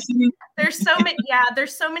there's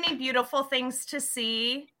so many beautiful things to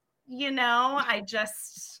see. You know,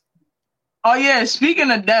 Oh yeah, speaking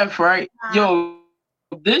of deaf, right? Yo,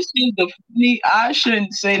 this is the funny. I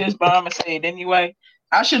shouldn't say this, but I'm gonna say it anyway.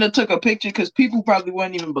 I should have took a picture because people probably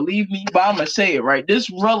wouldn't even believe me, but I'm gonna say it, right? This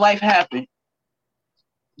real life happened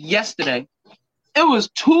yesterday. It was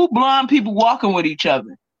two blind people walking with each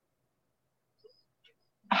other.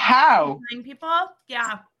 How? Blind people?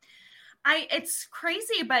 Yeah. It's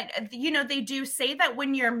crazy, but you know, they do say that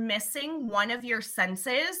when you're missing one of your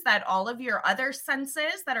senses, that all of your other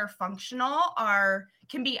senses that are functional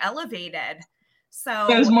can be elevated. So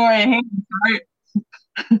there's more in here, right?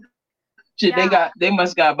 Shit, yeah. They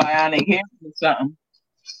must got bionic hair or something.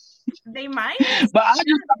 They might. But I just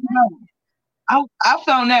don't know. I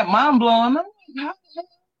found that mind blowing.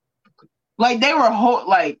 Like they were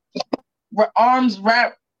arms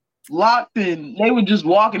wrapped, locked, and they were just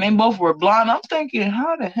walking. They both were blind. I'm thinking,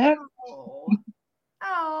 how the heck?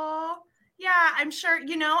 Oh, yeah. I'm sure.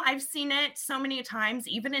 You know, I've seen it so many times,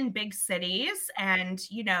 even in big cities, and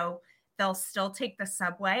you know, they'll still take the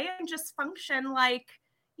subway and just function like.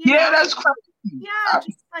 That's crazy. Yeah,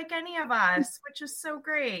 just like any of us, which is so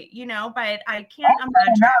great, you know, but I can't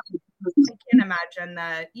imagine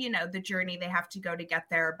the journey they have to go to get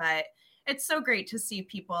there. But it's so great to see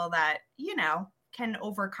people that, you know, can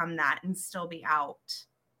overcome that and still be out.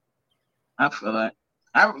 I feel that.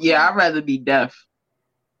 I'd rather be deaf.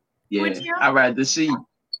 Yeah, I'd rather see.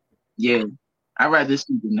 Yeah, I'd rather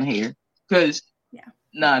see than the hair. Because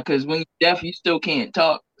when you're deaf, you still can't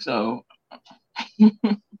talk. So.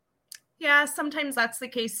 Yeah, sometimes that's the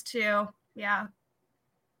case too. Yeah.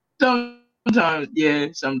 Sometimes, yeah,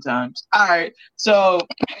 sometimes. All right, so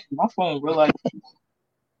my phone real like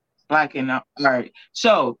blacking out. All right,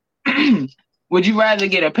 so would you rather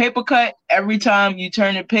get a paper cut every time you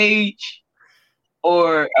turn a page,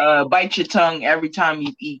 or bite your tongue every time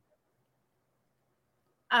you eat?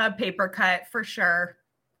 Paper cut for sure.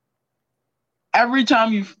 Every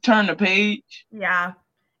time you turn a page? Yeah.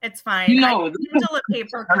 It's fine. You know, I can handle a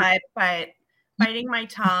paper cut, but biting my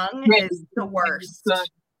tongue is the worst.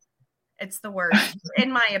 It's the worst,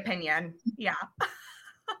 in my opinion. Yeah.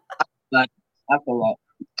 I feel like.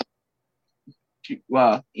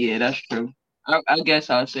 Well, yeah, that's true. I guess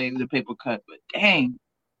I'll say the paper cut, but dang,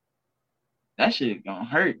 that shit gonna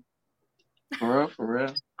hurt. For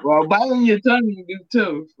real. Well, biting your tongue you do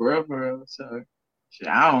too. For real. So, shit,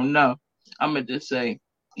 I don't know. I'm gonna just say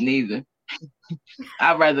neither.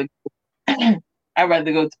 I'd rather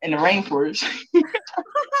go in the rainforest.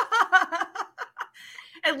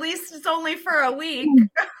 At least it's only for a week.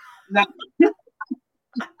 No.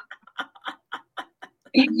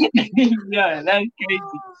 Yeah, that's crazy.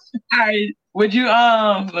 All right. Would you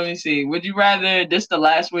let me see. Would you rather this the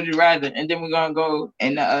last would you rather, and then we're gonna go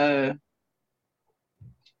into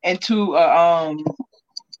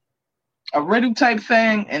a riddle type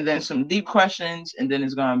thing, and then some deep questions, and then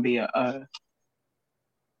it's gonna be a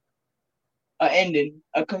ending,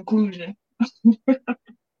 a conclusion.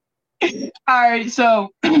 All right, so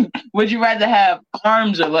would you rather have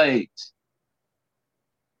arms or legs?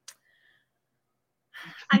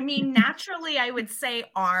 I mean, naturally, I would say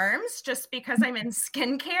arms just because I'm in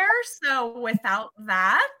skincare. So without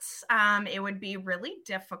that, it would be really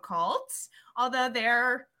difficult. Although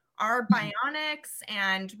there are bionics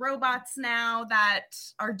and robots now that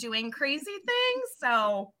are doing crazy things.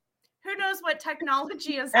 So who knows what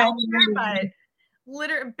technology is out there, but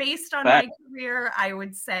based on my career, I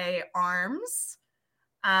would say arms.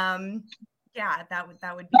 Yeah, that would be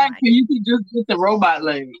Like, you could just get the robot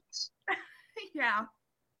legs. Yeah.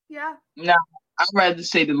 No, I'd rather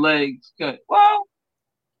say the legs. I'd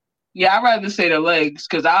rather say the legs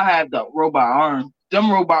because I'll have the robot arm.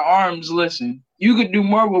 Them robot arms, listen, you could do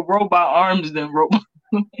more with robot arms than robot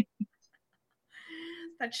legs.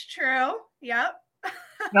 That's true. Yep.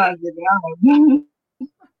 That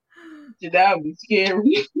would be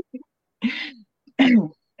scary.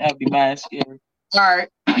 That'd be mad scary. All right.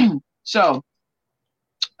 So,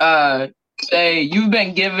 say you've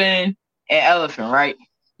been given an elephant, right?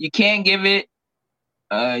 You can't give it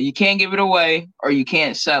away, or you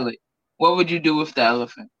can't sell it. What would you do with the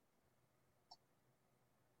elephant?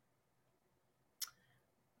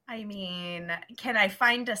 I mean, can I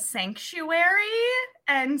find a sanctuary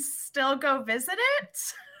and still go visit it?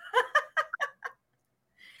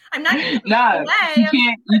 I'm not going to give it away. You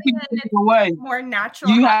can't give it away. More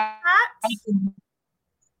natural habitats.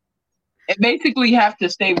 It basically have to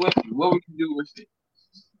stay with you. What would you do with it?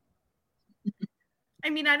 I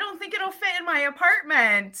mean, I don't think it'll fit in my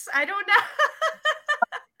apartment. I don't know.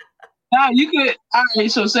 No, you could. All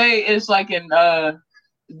right, so say it's like in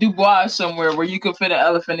Dubois somewhere where you could fit an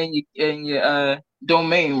elephant in your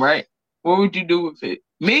domain, right? What would you do with it?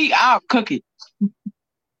 Me, I'll cook it.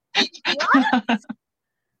 What?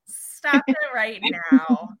 Stop it right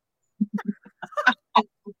now.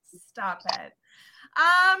 Stop it.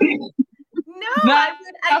 No,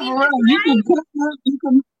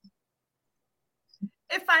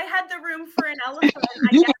 if I had the room for an elephant,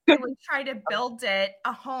 I guess I would try to build it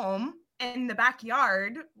a home in the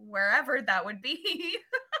backyard, wherever that would be.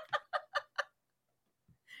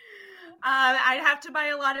 I'd have to buy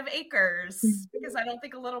a lot of acres because I don't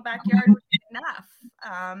think a little backyard would be enough.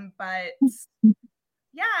 But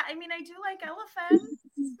yeah, I mean, I do like elephants.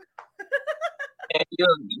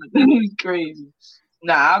 You're crazy.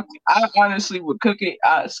 Nah, I honestly would cook it,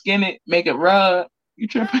 skin it, make it rub. You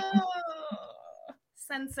tripping?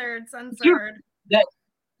 Censored.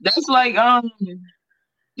 That's like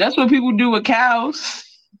that's what people do with cows.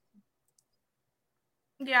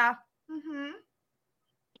 Yeah.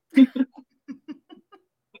 Mm-hmm.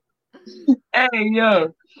 Hey,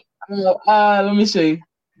 yo. Let me see.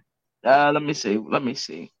 All right. Let me see.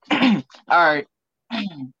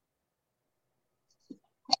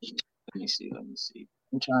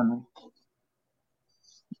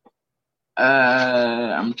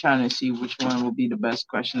 I'm trying to see which one will be the best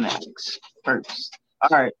question to ask first. All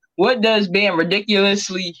right. What does being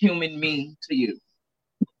ridiculously human mean to you?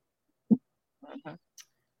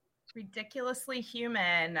 Ridiculously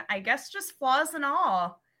human. I guess just flaws and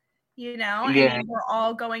all. You know, yeah. I mean, we're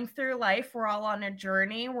all going through life. We're all on a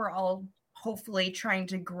journey. We're all hopefully trying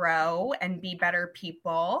to grow and be better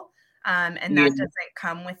people. And that doesn't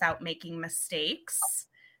come without making mistakes.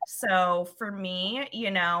 So for me, you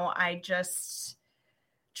know, I just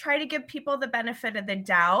try to give people the benefit of the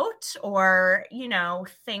doubt, or, you know,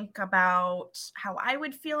 think about how I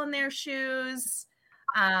would feel in their shoes.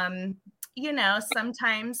 You know,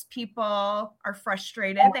 sometimes people are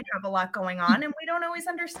frustrated. They have a lot going on, and we don't always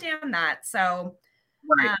understand that. So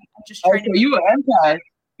I just try to. You an empath.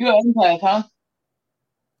 You're an empath, huh?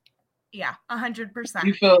 Yeah, 100%.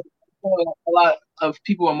 You feel a lot of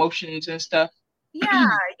people's emotions and stuff. Yeah.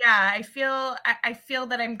 I feel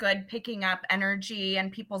that I'm good picking up energy and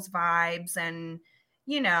people's vibes, and,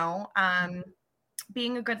 you know,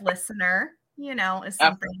 being a good listener, you know, is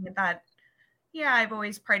something that, yeah, I've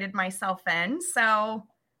always prided myself in. So,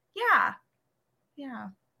 yeah.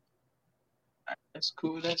 That's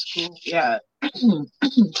cool. Yeah. All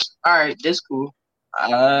right, that's cool.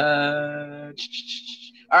 All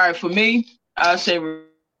right, for me, I'll say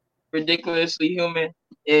ridiculously human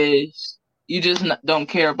is you just don't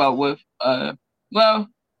care about what. Well,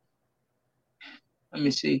 let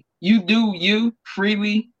me see. You do you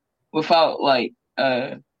freely without like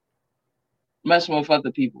messing with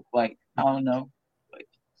other people. Like, I don't know. Like,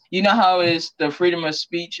 you know how it is the freedom of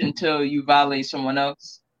speech until you violate someone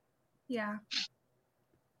else? Yeah.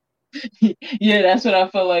 Yeah, that's what I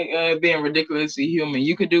felt like being ridiculously human.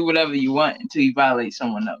 You could do whatever you want until you violate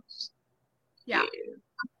someone else. Yeah.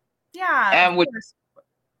 And what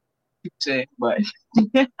you said, but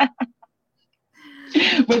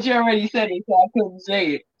but you already said it, so I couldn't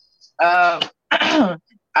say it.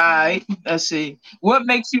 Let's see. What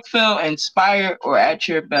makes you feel inspired or at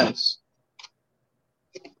your best?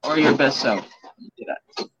 Or your best self?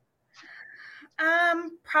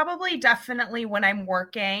 Probably definitely when I'm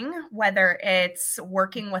working, whether it's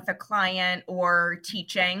working with a client or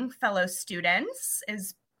teaching fellow students,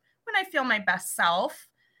 is when I feel my best self.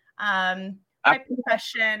 My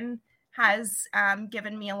profession has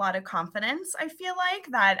given me a lot of confidence. I feel like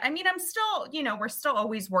that. I mean, I'm still, we're still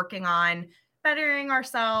always working on bettering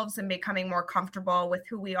ourselves and becoming more comfortable with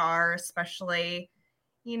who we are, especially,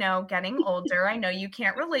 getting older. I know you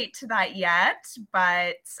can't relate to that yet,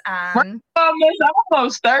 but Miss, I'm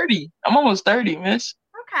almost 30. I'm almost 30, miss.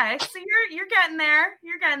 Okay, so you're getting there.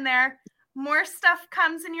 You're getting there. More stuff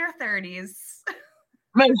comes in your 30s.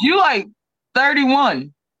 Miss, you like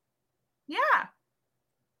 31. Yeah.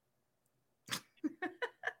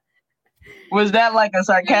 Was that like a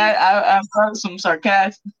sarcasm? I've heard some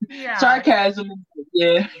sarcasm. Yeah. Sarcasm.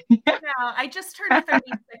 Yeah. No, I just turned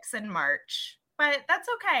 36 in March, but that's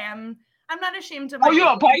okay. I'm not ashamed of my. Oh, you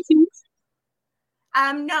a Pisces?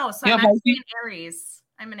 No, so I'm actually an Aries.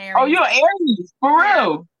 I'm an Aries. Oh, you're an Aries, for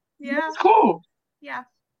real? Yeah. That's cool. Yeah.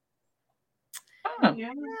 Huh.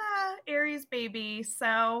 Yeah, Aries baby.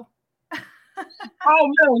 So.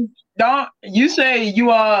 Oh no! Don't you say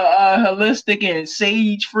you are holistic and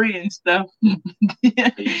sage free and stuff?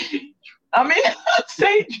 I mean,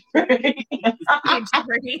 sage free.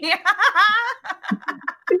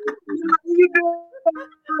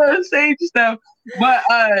 Sage stuff, but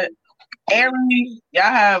Aries, y'all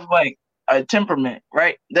have like a temperament,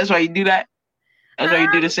 right? That's why you do that. That's why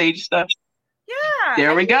you do the sage stuff. Yeah.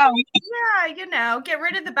 There we go. Yeah, get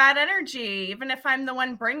rid of the bad energy. Even if I'm the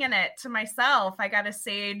one bringing it to myself, I gotta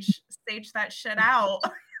sage that shit out.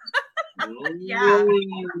 Yeah.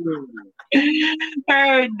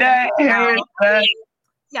 Heard that.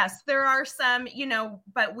 Yes, there are some,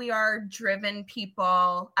 but we are driven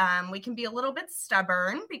people. We can be a little bit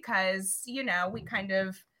stubborn because, we kind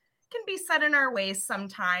of can be set in our ways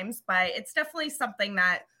sometimes, but it's definitely something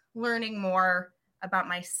that learning more about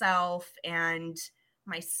myself and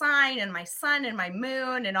my sign and my sun and my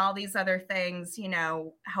moon and all these other things,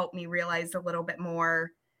 help me realize a little bit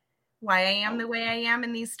more why I am the way I am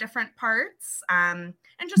in these different parts. And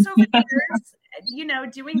just over the years,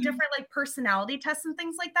 doing different like personality tests and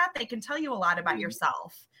things like that, they can tell you a lot about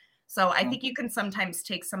yourself. So I think you can sometimes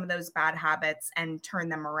take some of those bad habits and turn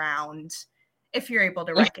them around if you're able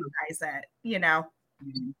to recognize it,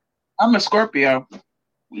 I'm a Scorpio.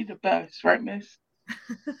 We the best, right, miss?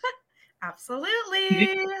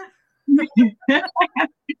 Absolutely.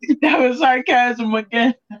 That was sarcasm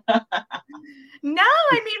again. No,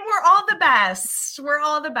 I mean, we're all the best. We're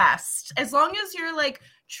all the best. As long as you're like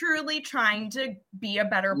truly trying to be a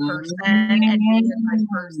better person and be a good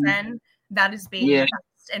person, that is being the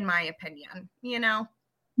best, in my opinion,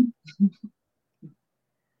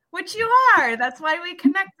 Which you are. That's why we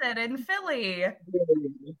connected in Philly.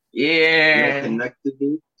 Yeah.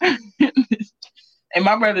 Connected. And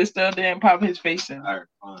my brother still didn't pop his face in. All right,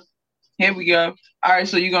 fine. Here we go. All right,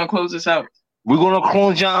 so you're going to close this out. We're going to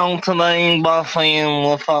close down tonight by saying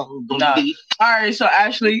what's up. All right, so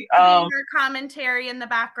Ashley. Your commentary in the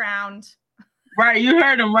background. Right, you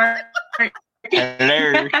heard him, right?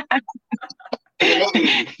 Hello.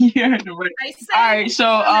 You heard him, right? All right,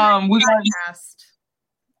 so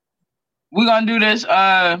we're gonna do this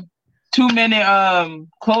 2-minute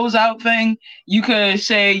closeout thing. You could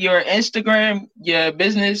say your Instagram, your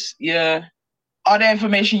business, all the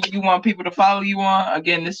information you want people to follow you on.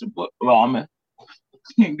 Again, this is go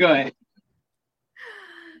ahead.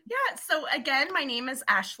 Yeah, so again, my name is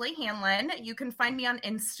Ashley Hamlin. You can find me on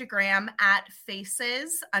Instagram at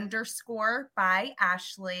faces_by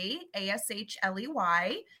Ashley,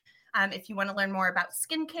 ASHLEY. If you want to learn more about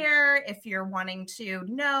skincare, if you're wanting to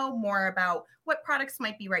know more about what products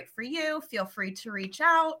might be right for you, feel free to reach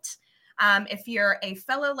out. If you're a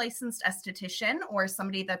fellow licensed esthetician or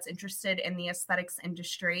somebody that's interested in the aesthetics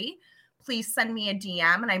industry, please send me a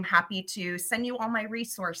DM and I'm happy to send you all my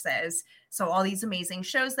resources. So all these amazing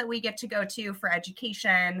shows that we get to go to for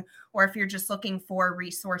education, or if you're just looking for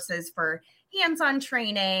resources for hands-on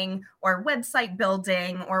training or website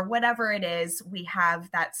building or whatever it is, we have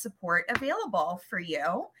that support available for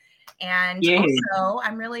you. And also,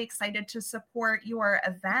 I'm really excited to support your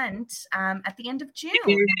event at the end of June.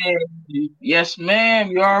 Yes,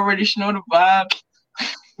 ma'am. You already know the vibes.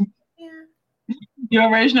 You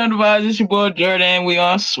already know the vibes. It's your boy Jordan. We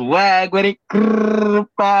on swag with it. And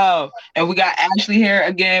we got Ashley here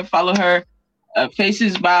again. Follow her.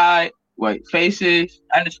 Faces _.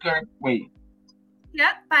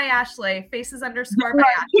 Yep, by Ashley. Faces _ by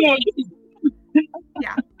Ashley.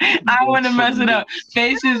 I want to mess it up.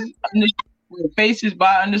 Faces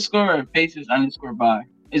by underscore or faces underscore by?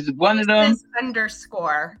 Is it one of them? Faces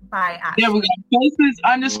underscore by Ashley. There we go. Faces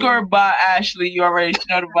underscore by Ashley. You already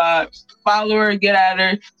know the vibes. Follow her, get at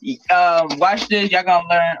her. Watch this. Y'all gonna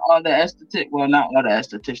learn all the esthetician. Well, not all the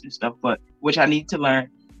esthetician stuff, but which I need to learn.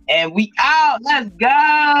 And we out. Let's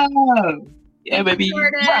go. Yeah, baby.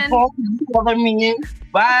 Follow me.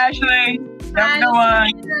 Bye, Ashley. Have a good one.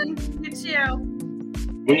 You too.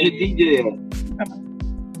 Where's your DJ at?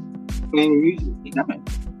 Playing music. He's coming.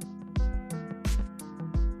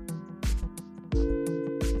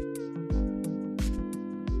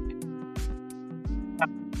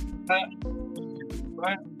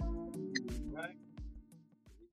 What?